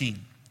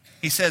 13.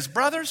 He says,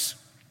 brothers,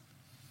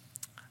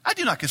 I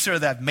do not consider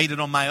that I've made it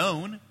on my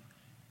own.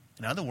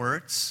 In other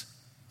words,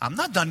 I'm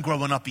not done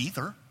growing up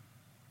either.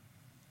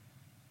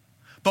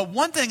 But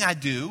one thing I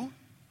do,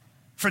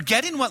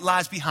 forgetting what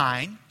lies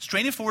behind,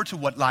 straining forward to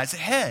what lies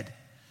ahead.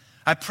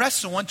 I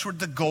press on toward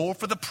the goal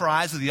for the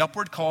prize of the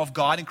upward call of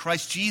God in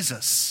Christ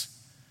Jesus.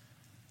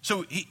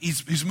 So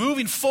he's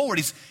moving forward.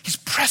 He's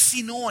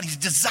pressing on. He's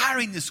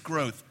desiring this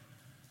growth.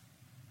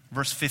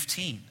 Verse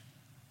 15.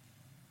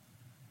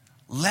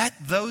 Let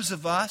those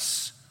of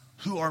us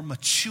who are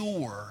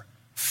mature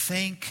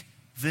think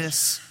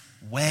this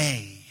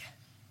way.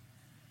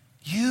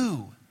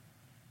 You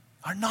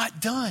are not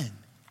done.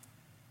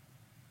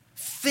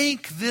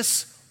 Think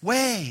this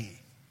way.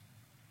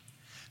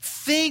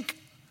 Think,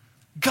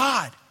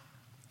 God,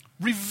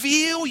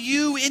 reveal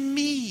you in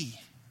me.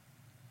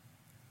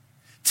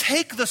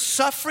 Take the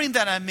suffering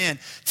that I'm in.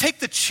 Take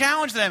the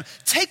challenge that I'm in.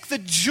 Take the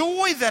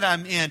joy that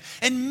I'm in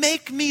and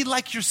make me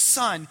like your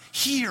son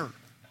here.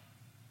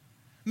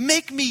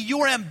 Make me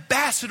your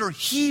ambassador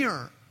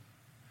here.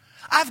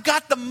 I've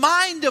got the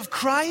mind of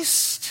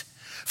Christ.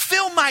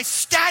 Fill my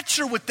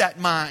stature with that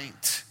mind.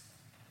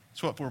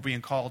 That's what we're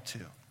being called to.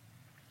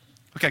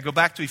 Okay, go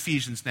back to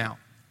Ephesians now.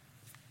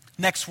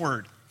 Next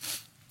word.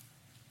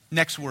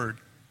 Next word.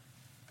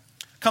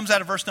 Comes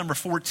out of verse number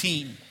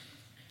 14.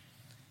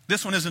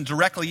 This one isn't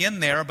directly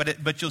in there,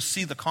 but you'll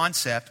see the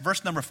concept.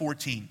 Verse number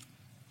 14.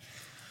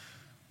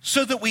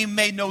 So that we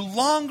may no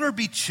longer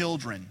be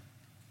children,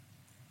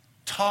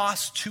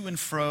 tossed to and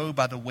fro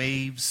by the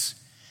waves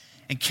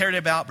and carried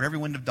about by every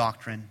wind of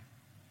doctrine,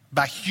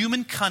 by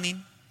human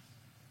cunning,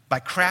 by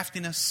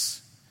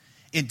craftiness,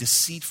 in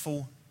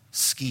deceitful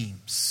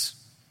schemes.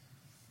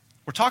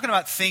 We're talking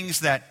about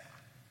things that,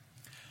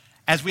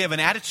 as we have an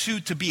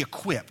attitude to be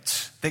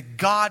equipped, that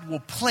God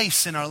will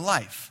place in our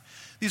life.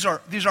 These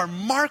are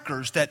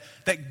markers that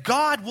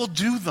God will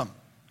do them.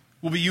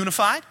 We'll be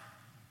unified.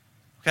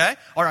 Okay?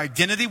 Our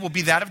identity will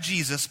be that of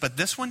Jesus, but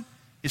this one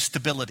is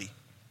stability.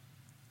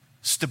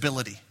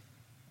 Stability.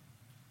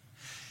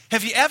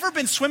 Have you ever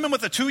been swimming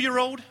with a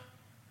 2-year-old?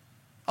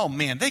 Oh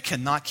man, they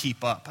cannot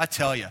keep up. I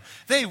tell you.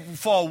 They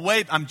fall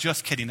way. I'm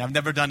just kidding. I've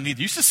never done it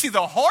either. You should see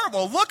the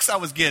horrible looks I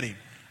was getting.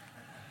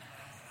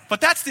 But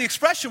that's the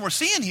expression we're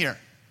seeing here.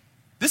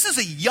 This is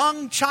a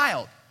young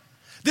child.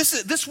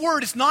 This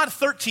word is not a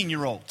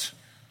 13-year-old.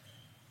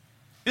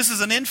 This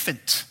is an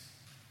infant.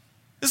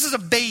 This is a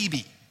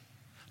baby.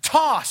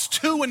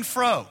 Tossed to and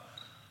fro.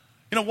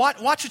 You know,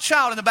 watch a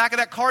child in the back of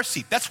that car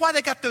seat. That's why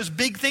they got those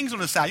big things on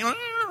the side. You know,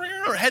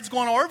 their head's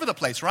going all over the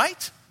place,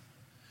 right?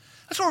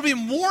 That's what we're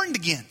being warned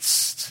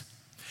against.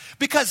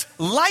 Because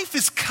life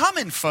is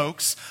coming,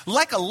 folks.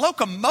 Like a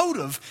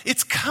locomotive,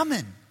 it's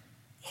coming.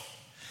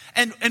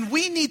 And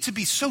we need to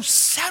be so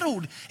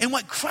settled in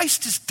what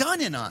Christ has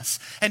done in us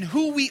and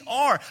who we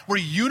are. We're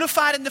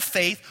unified in the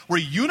faith. We're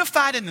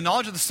unified in the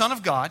knowledge of the Son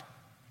of God.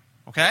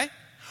 Okay?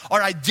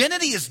 Our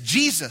identity is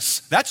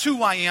Jesus. That's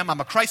who I am.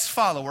 I'm a Christ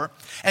follower.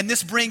 And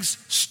this brings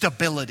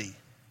stability.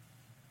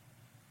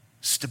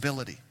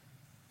 Stability.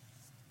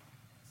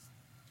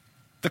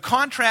 The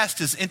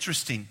contrast is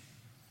interesting.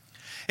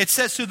 It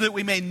says, so that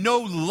we may no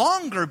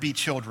longer be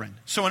children.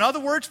 So in other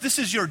words, this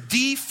is your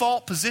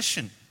default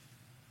position.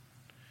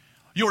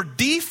 Your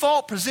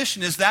default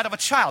position is that of a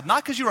child.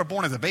 Not because you were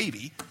born as a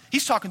baby.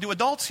 He's talking to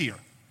adults here.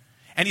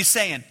 And he's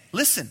saying,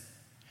 listen,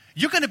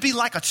 you're going to be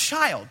like a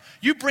child.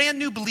 You brand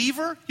new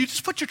believer, you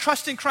just put your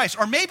trust in Christ.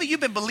 Or maybe you've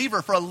been a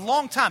believer for a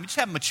long time. You just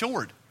haven't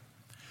matured.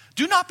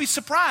 Do not be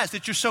surprised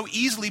that you're so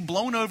easily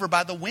blown over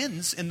by the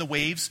winds and the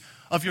waves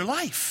of your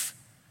life.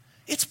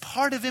 It's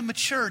part of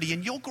immaturity,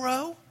 and you'll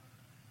grow.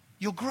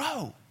 You'll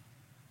grow.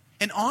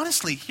 And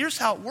honestly, here's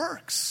how it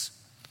works.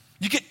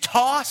 You get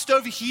tossed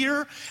over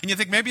here, and you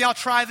think, maybe I'll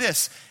try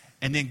this.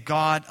 And then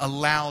God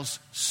allows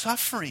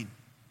suffering,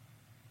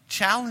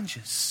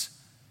 challenges,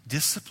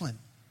 discipline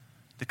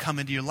to come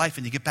into your life,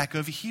 and you get back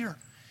over here.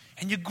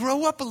 And you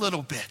grow up a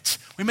little bit.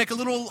 We make a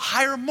little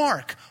higher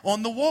mark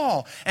on the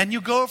wall, and you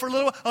go over a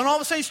little, and all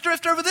of a sudden you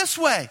drift over this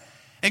way.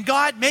 And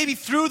God, maybe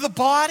through the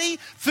body,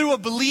 through a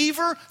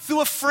believer, through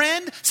a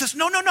friend, says,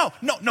 no,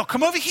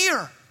 come over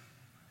here.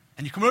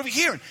 And you come over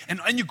here, and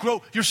you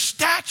grow, your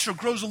stature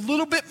grows a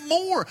little bit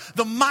more.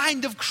 The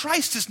mind of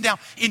Christ is now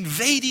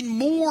invading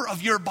more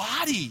of your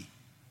body.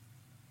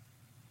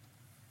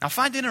 Now, I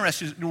find it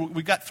interesting,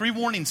 we've got 3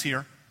 warnings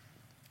here.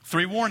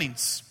 3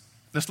 warnings.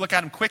 Let's look at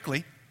them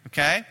quickly,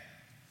 okay?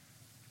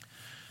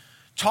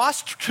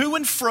 Tossed to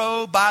and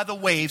fro by the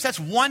waves. That's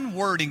one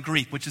word in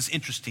Greek, which is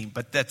interesting,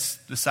 but that's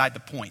beside the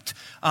point.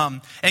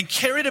 And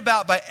carried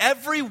about by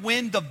every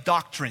wind of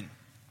doctrine.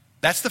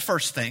 That's the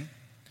first thing.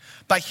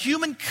 By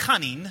human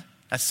cunning.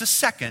 That's the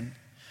second.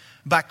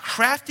 By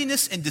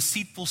craftiness and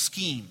deceitful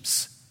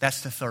schemes.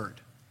 That's the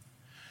third.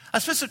 I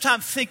spent some time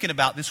thinking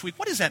about this week.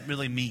 What does that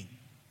really mean?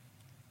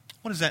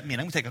 What does that mean?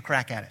 I'm going to take a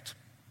crack at it.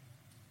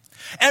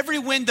 Every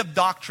wind of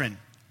doctrine.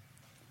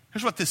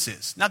 Here's what this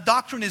is. Now,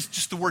 doctrine is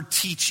just the word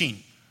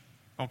teaching,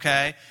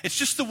 okay? It's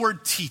just the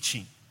word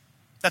teaching.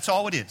 That's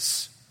all it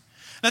is.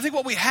 And I think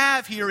what we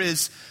have here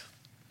is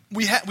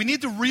we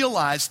need to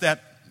realize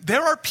that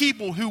there are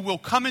people who will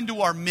come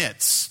into our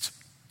midst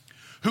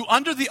who,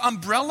 under the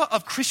umbrella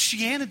of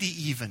Christianity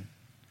even,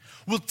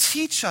 will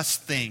teach us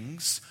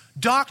things,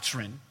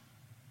 doctrine,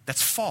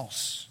 that's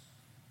false.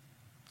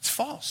 It's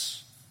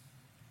false.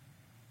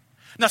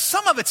 Now,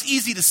 some of it's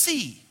easy to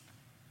see.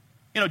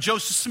 You know,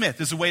 Joseph Smith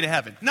is the way to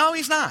heaven. No,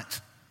 he's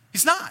not.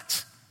 He's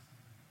not.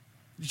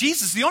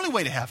 Jesus is the only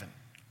way to heaven.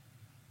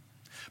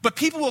 But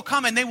people will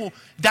come and they will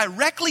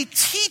directly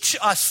teach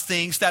us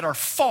things that are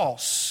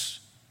false.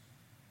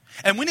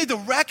 And we need to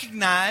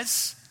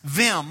recognize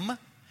them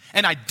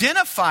and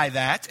identify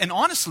that and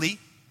honestly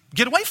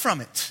get away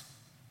from it.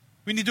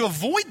 We need to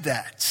avoid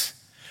that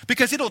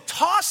because it'll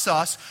toss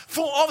us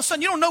for all of a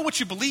sudden you don't know what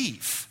you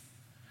believe.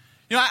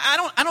 You know,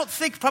 I don't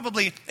think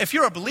probably if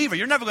you're a believer,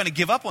 you're never going to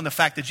give up on the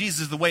fact that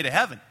Jesus is the way to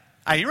heaven.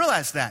 I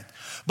realize that.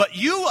 But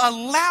you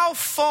allow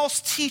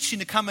false teaching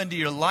to come into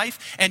your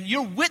life and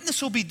your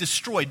witness will be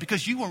destroyed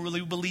because you won't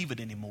really believe it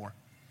anymore.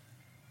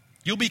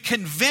 You'll be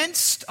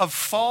convinced of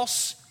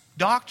false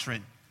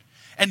doctrine.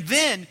 And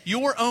then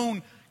your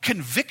own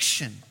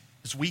conviction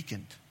is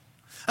weakened.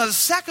 Now the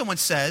second one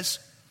says,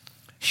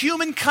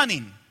 human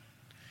cunning.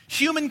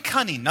 Human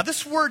cunning. Now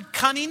this word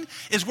cunning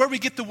is where we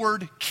get the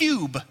word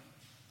cube.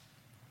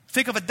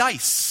 Think of a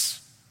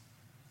dice,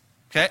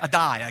 okay? A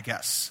die, I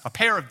guess. A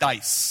pair of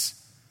dice.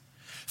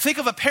 Think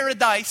of a pair of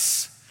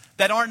dice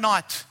that are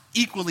not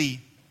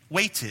equally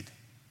weighted.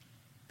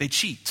 They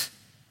cheat.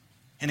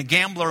 And a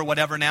gambler or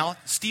whatever now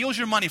steals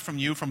your money from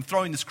you from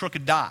throwing this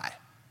crooked die.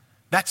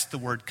 That's the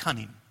word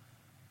cunning.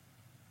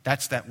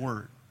 That's that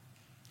word.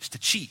 It's to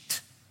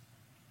cheat.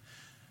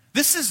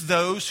 This is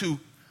those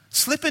who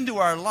slip into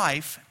our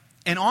life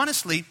and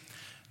honestly,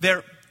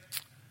 their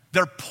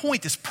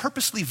point is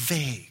purposely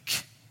vague.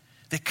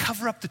 They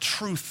cover up the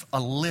truth a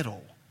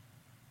little.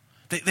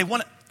 They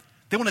want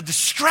to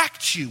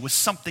distract you with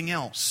something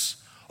else,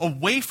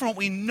 away from what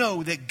we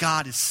know that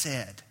God has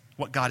said,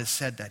 what God has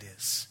said that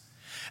is.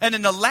 And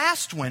then the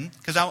last one,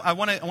 because I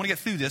want to get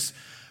through this,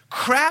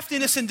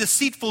 craftiness and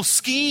deceitful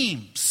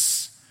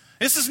schemes.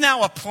 This is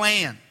now a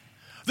plan.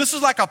 This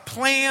is like a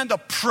planned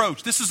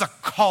approach. This is a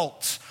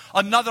cult,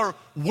 another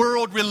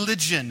world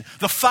religion,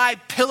 the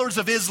 5 pillars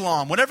of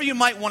Islam, whatever you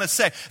might want to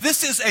say.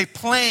 This is a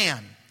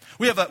plan.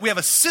 We have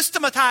a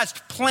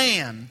systematized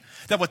plan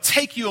that will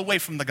take you away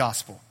from the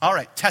gospel. All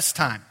right, test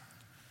time.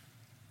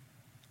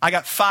 I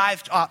got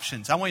 5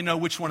 options. I want you to know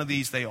which one of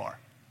these they are.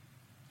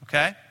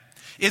 Okay?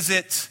 Is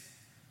it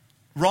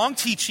wrong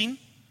teaching,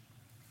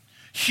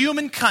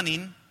 human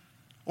cunning,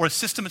 or a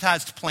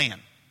systematized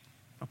plan?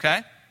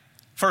 Okay?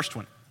 First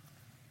one.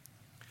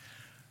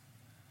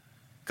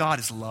 God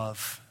is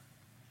love.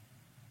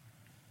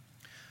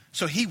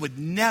 So he would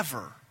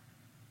never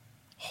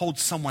hold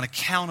someone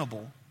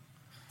accountable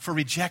for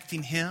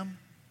rejecting him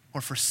or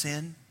for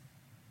sin.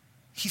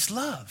 He's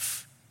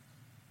love.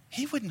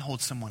 He wouldn't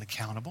hold someone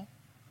accountable.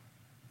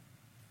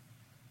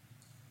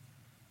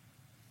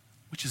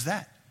 Which is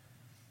that?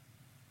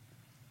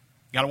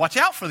 You got to watch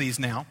out for these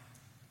now.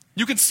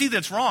 You can see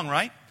that's wrong,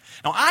 right?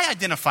 Now, I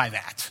identify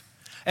that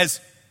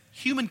as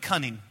human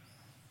cunning.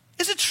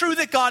 Is it true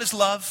that God is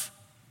love?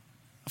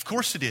 Of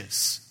course it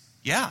is.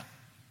 Yeah.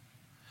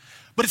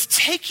 But it's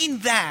taking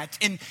that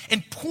and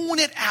pulling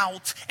it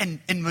out and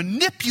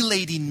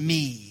manipulating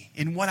me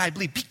in what I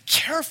believe. Be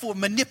careful of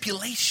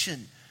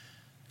manipulation.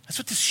 That's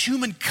what this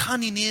human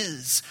cunning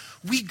is.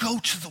 We go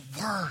to the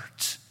Word.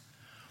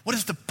 What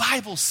does the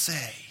Bible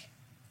say?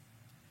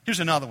 Here's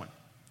another one.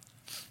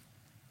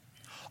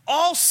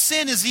 All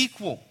sin is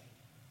equal.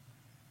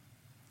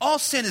 All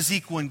sin is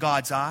equal in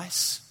God's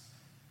eyes.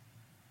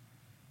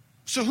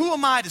 So who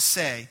am I to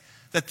say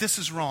that this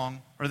is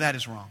wrong or that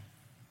is wrong?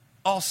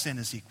 All sin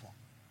is equal.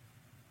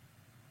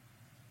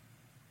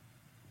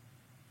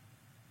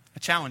 I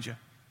challenge you.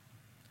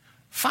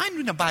 Find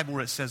in the Bible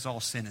where it says all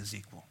sin is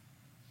equal.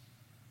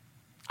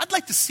 I'd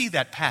like to see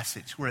that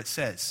passage where it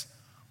says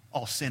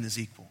all sin is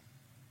equal.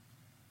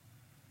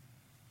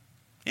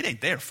 It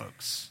ain't there,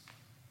 folks.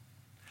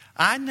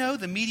 I know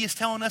the media's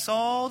telling us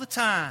all the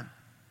time,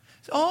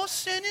 all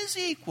sin is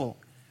equal.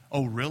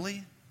 Oh,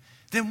 really?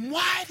 Then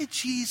why did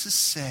Jesus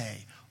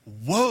say,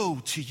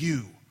 woe to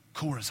you,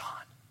 Chorazin?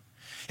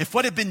 If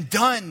what had been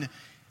done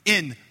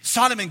in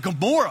Sodom and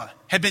Gomorrah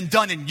had been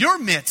done in your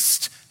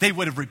midst, they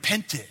would have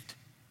repented.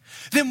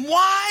 Then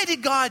why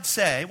did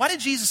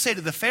Jesus say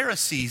to the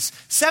Pharisees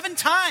 7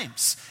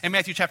 times in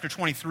Matthew chapter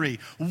 23,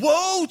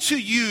 woe to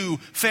you,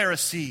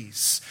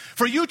 Pharisees,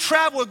 for you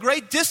travel a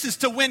great distance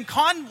to win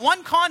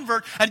one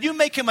convert and you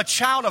make him a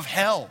child of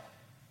hell.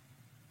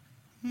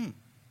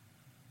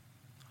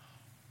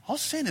 All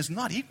sin is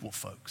not equal,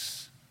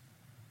 folks.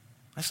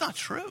 That's not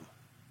true.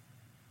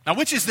 Now,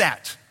 which is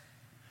that?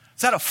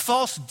 Is that a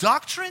false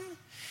doctrine?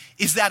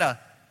 Is that a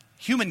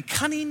human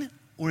cunning?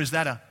 Or is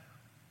that a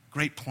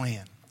great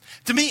plan?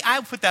 To me, I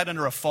would put that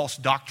under a false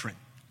doctrine.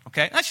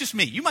 Okay? That's just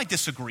me. You might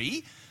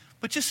disagree,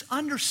 but just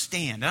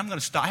understand. And I'm going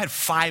to stop. I had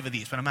 5 of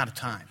these, but I'm out of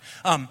time.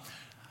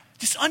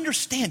 Just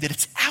understand that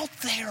it's out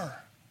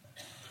there.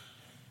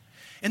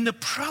 And the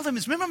problem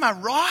is, remember my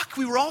rock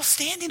we were all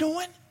standing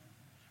on?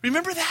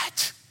 Remember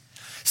that?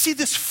 See,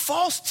 this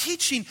false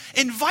teaching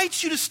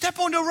invites you to step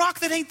onto a rock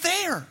that ain't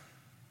there.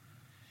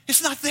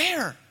 It's not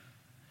there.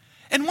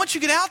 And once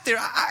you get out there,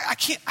 I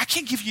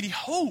can't give you any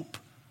hope.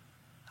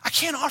 I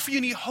can't offer you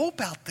any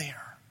hope out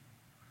there.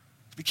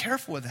 Be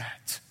careful with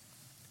that.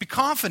 Be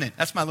confident.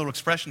 That's my little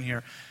expression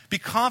here. Be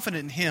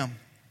confident in Him.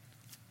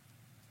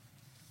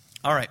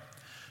 All right.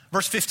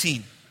 Verse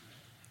 15.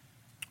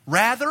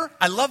 Rather,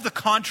 I love the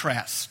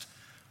contrast.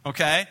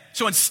 Okay?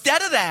 So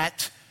instead of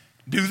that,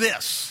 do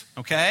this.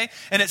 Okay?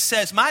 And it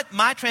says,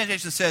 my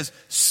translation says,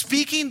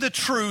 speaking the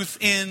truth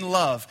in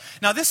love.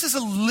 Now, this is a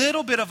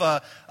little bit of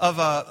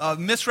a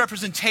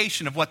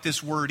misrepresentation of what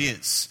this word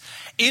is.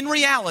 In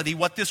reality,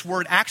 what this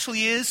word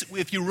actually is,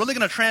 if you're really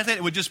going to translate it,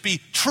 it would just be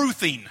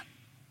truthing.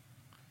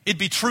 It'd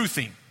be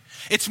truthing.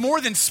 It's more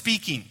than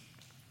speaking.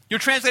 Your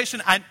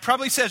translation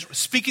probably says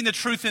speaking the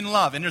truth in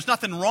love, and there's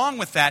nothing wrong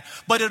with that,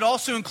 but it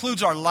also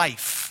includes our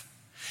life.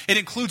 It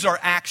includes our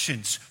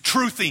actions.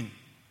 Truthing.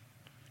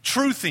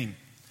 Truthing.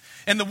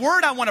 And the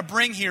word I want to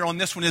bring here on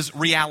this one is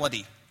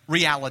reality.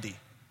 Reality.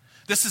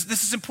 This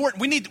is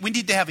important. We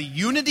need to have a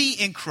unity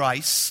in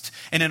Christ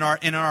and in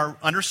our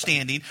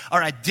understanding.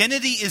 Our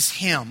identity is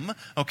Him.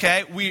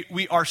 Okay?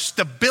 Our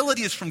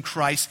stability is from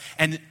Christ,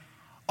 and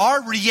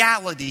our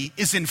reality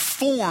is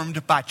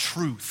informed by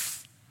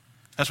truth.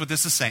 That's what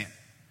this is saying.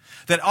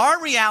 That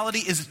our reality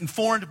is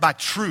informed by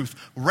truth.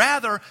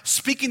 Rather,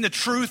 speaking the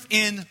truth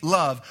in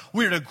love,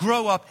 we're to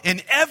grow up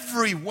in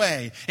every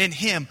way in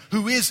Him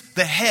who is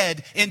the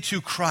head,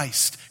 into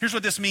Christ. Here's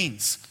what this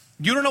means.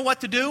 You don't know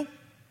what to do?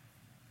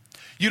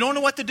 You don't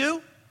know what to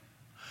do?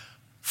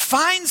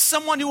 Find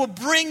someone who will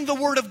bring the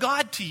Word of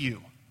God to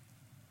you.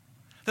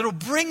 That will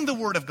bring the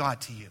Word of God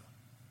to you.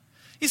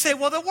 You say,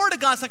 well, the Word of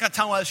God's not going to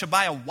tell me whether I should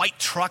buy a white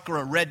truck or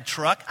a red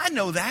truck. I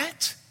know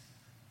that.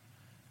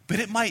 But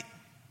it might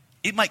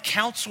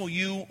counsel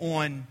you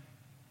on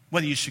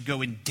whether you should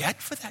go in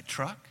debt for that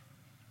truck.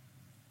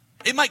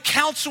 It might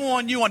counsel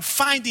on you on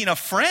finding a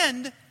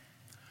friend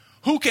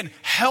who can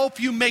help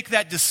you make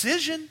that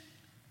decision.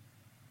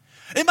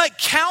 It might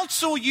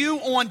counsel you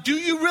on, do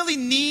you really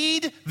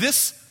need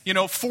this,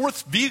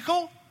 4th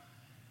vehicle?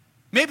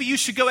 Maybe you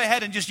should go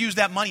ahead and just use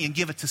that money and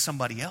give it to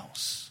somebody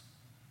else.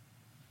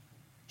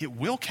 It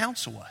will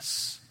counsel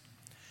us.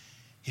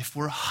 If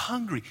we're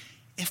hungry,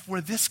 if we're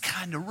this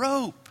kind of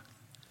rope.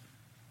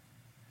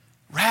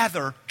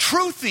 Rather,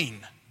 truthing.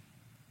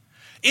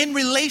 In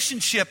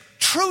relationship,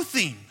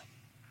 truthing.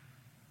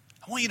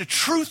 I want you to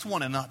truth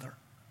one another.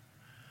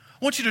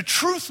 I want you to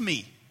truth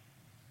me.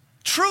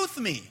 Truth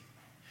me.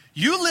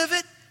 You live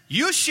it,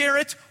 you share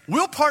it,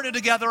 we'll partner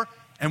together,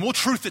 and we'll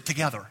truth it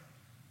together.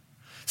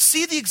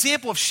 See the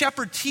example of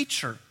shepherd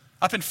teacher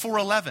up in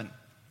 4:11.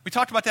 We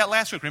talked about that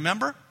last week,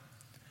 remember?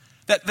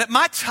 That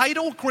my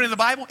title, according to the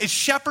Bible, is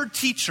shepherd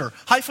teacher.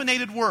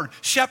 Hyphenated word,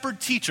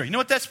 shepherd teacher. You know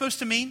what that's supposed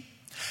to mean?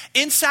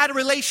 Inside a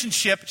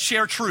relationship,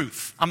 share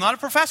truth. I'm not a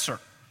professor.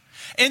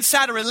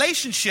 Inside a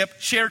relationship,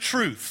 share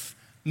truth.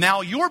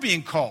 Now you're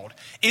being called.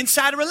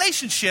 Inside a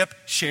relationship,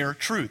 share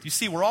truth. You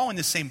see, we're all in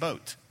the same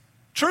boat.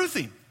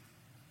 Truthing.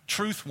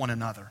 Truth one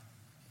another.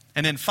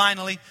 And then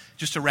finally,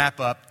 just to wrap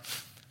up,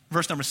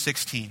 verse number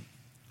 16.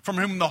 From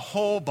whom the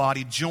whole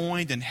body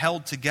joined and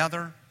held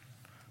together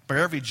by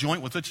every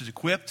joint with which it is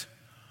equipped,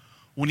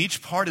 when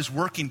each part is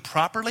working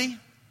properly,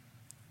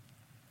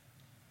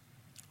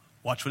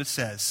 watch what it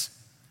says,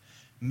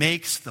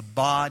 makes the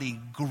body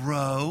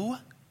grow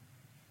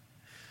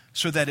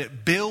so that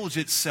it builds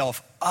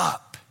itself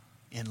up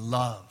in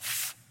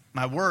love.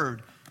 My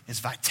word is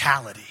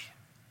vitality.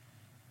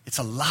 It's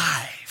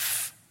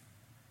alive.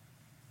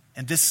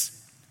 And this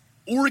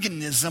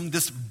organism,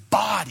 this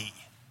body,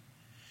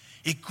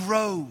 it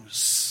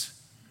grows.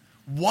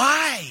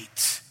 Wide,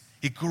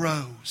 it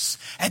grows.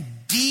 And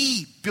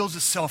deep builds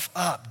itself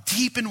up.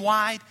 Deep and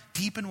wide,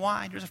 deep and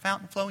wide. There's a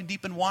fountain flowing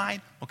deep and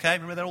wide. Okay,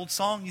 remember that old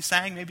song you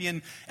sang maybe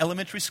in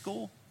elementary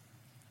school?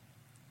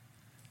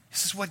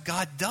 This is what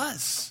God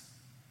does.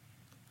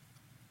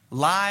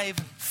 Live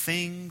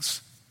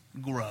things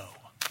grow.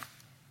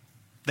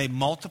 They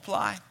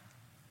multiply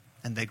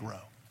and they grow.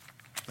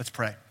 Let's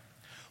pray.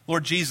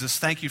 Lord Jesus,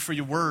 thank you for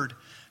your word.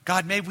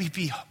 God, may we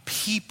be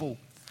people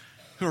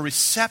who are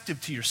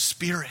receptive to your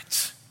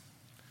Spirit.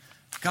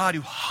 God,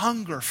 who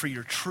hunger for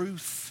your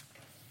truth.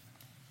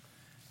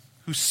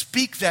 Who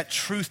speak that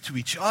truth to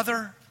each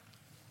other.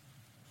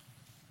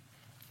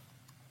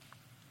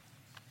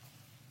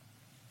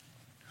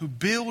 Who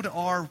build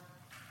our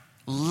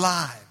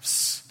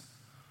lives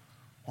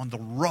on the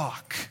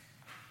rock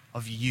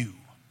of you,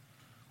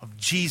 of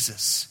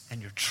Jesus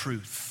and your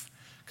truth.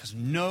 Because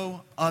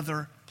no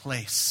other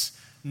place,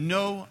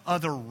 no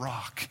other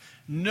rock,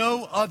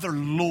 no other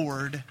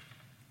Lord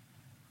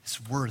is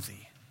worthy.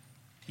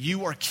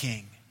 You are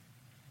King.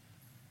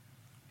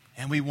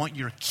 And we want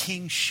your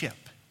kingship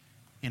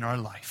in our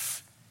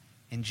life.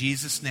 In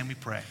Jesus' name we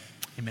pray.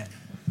 Amen.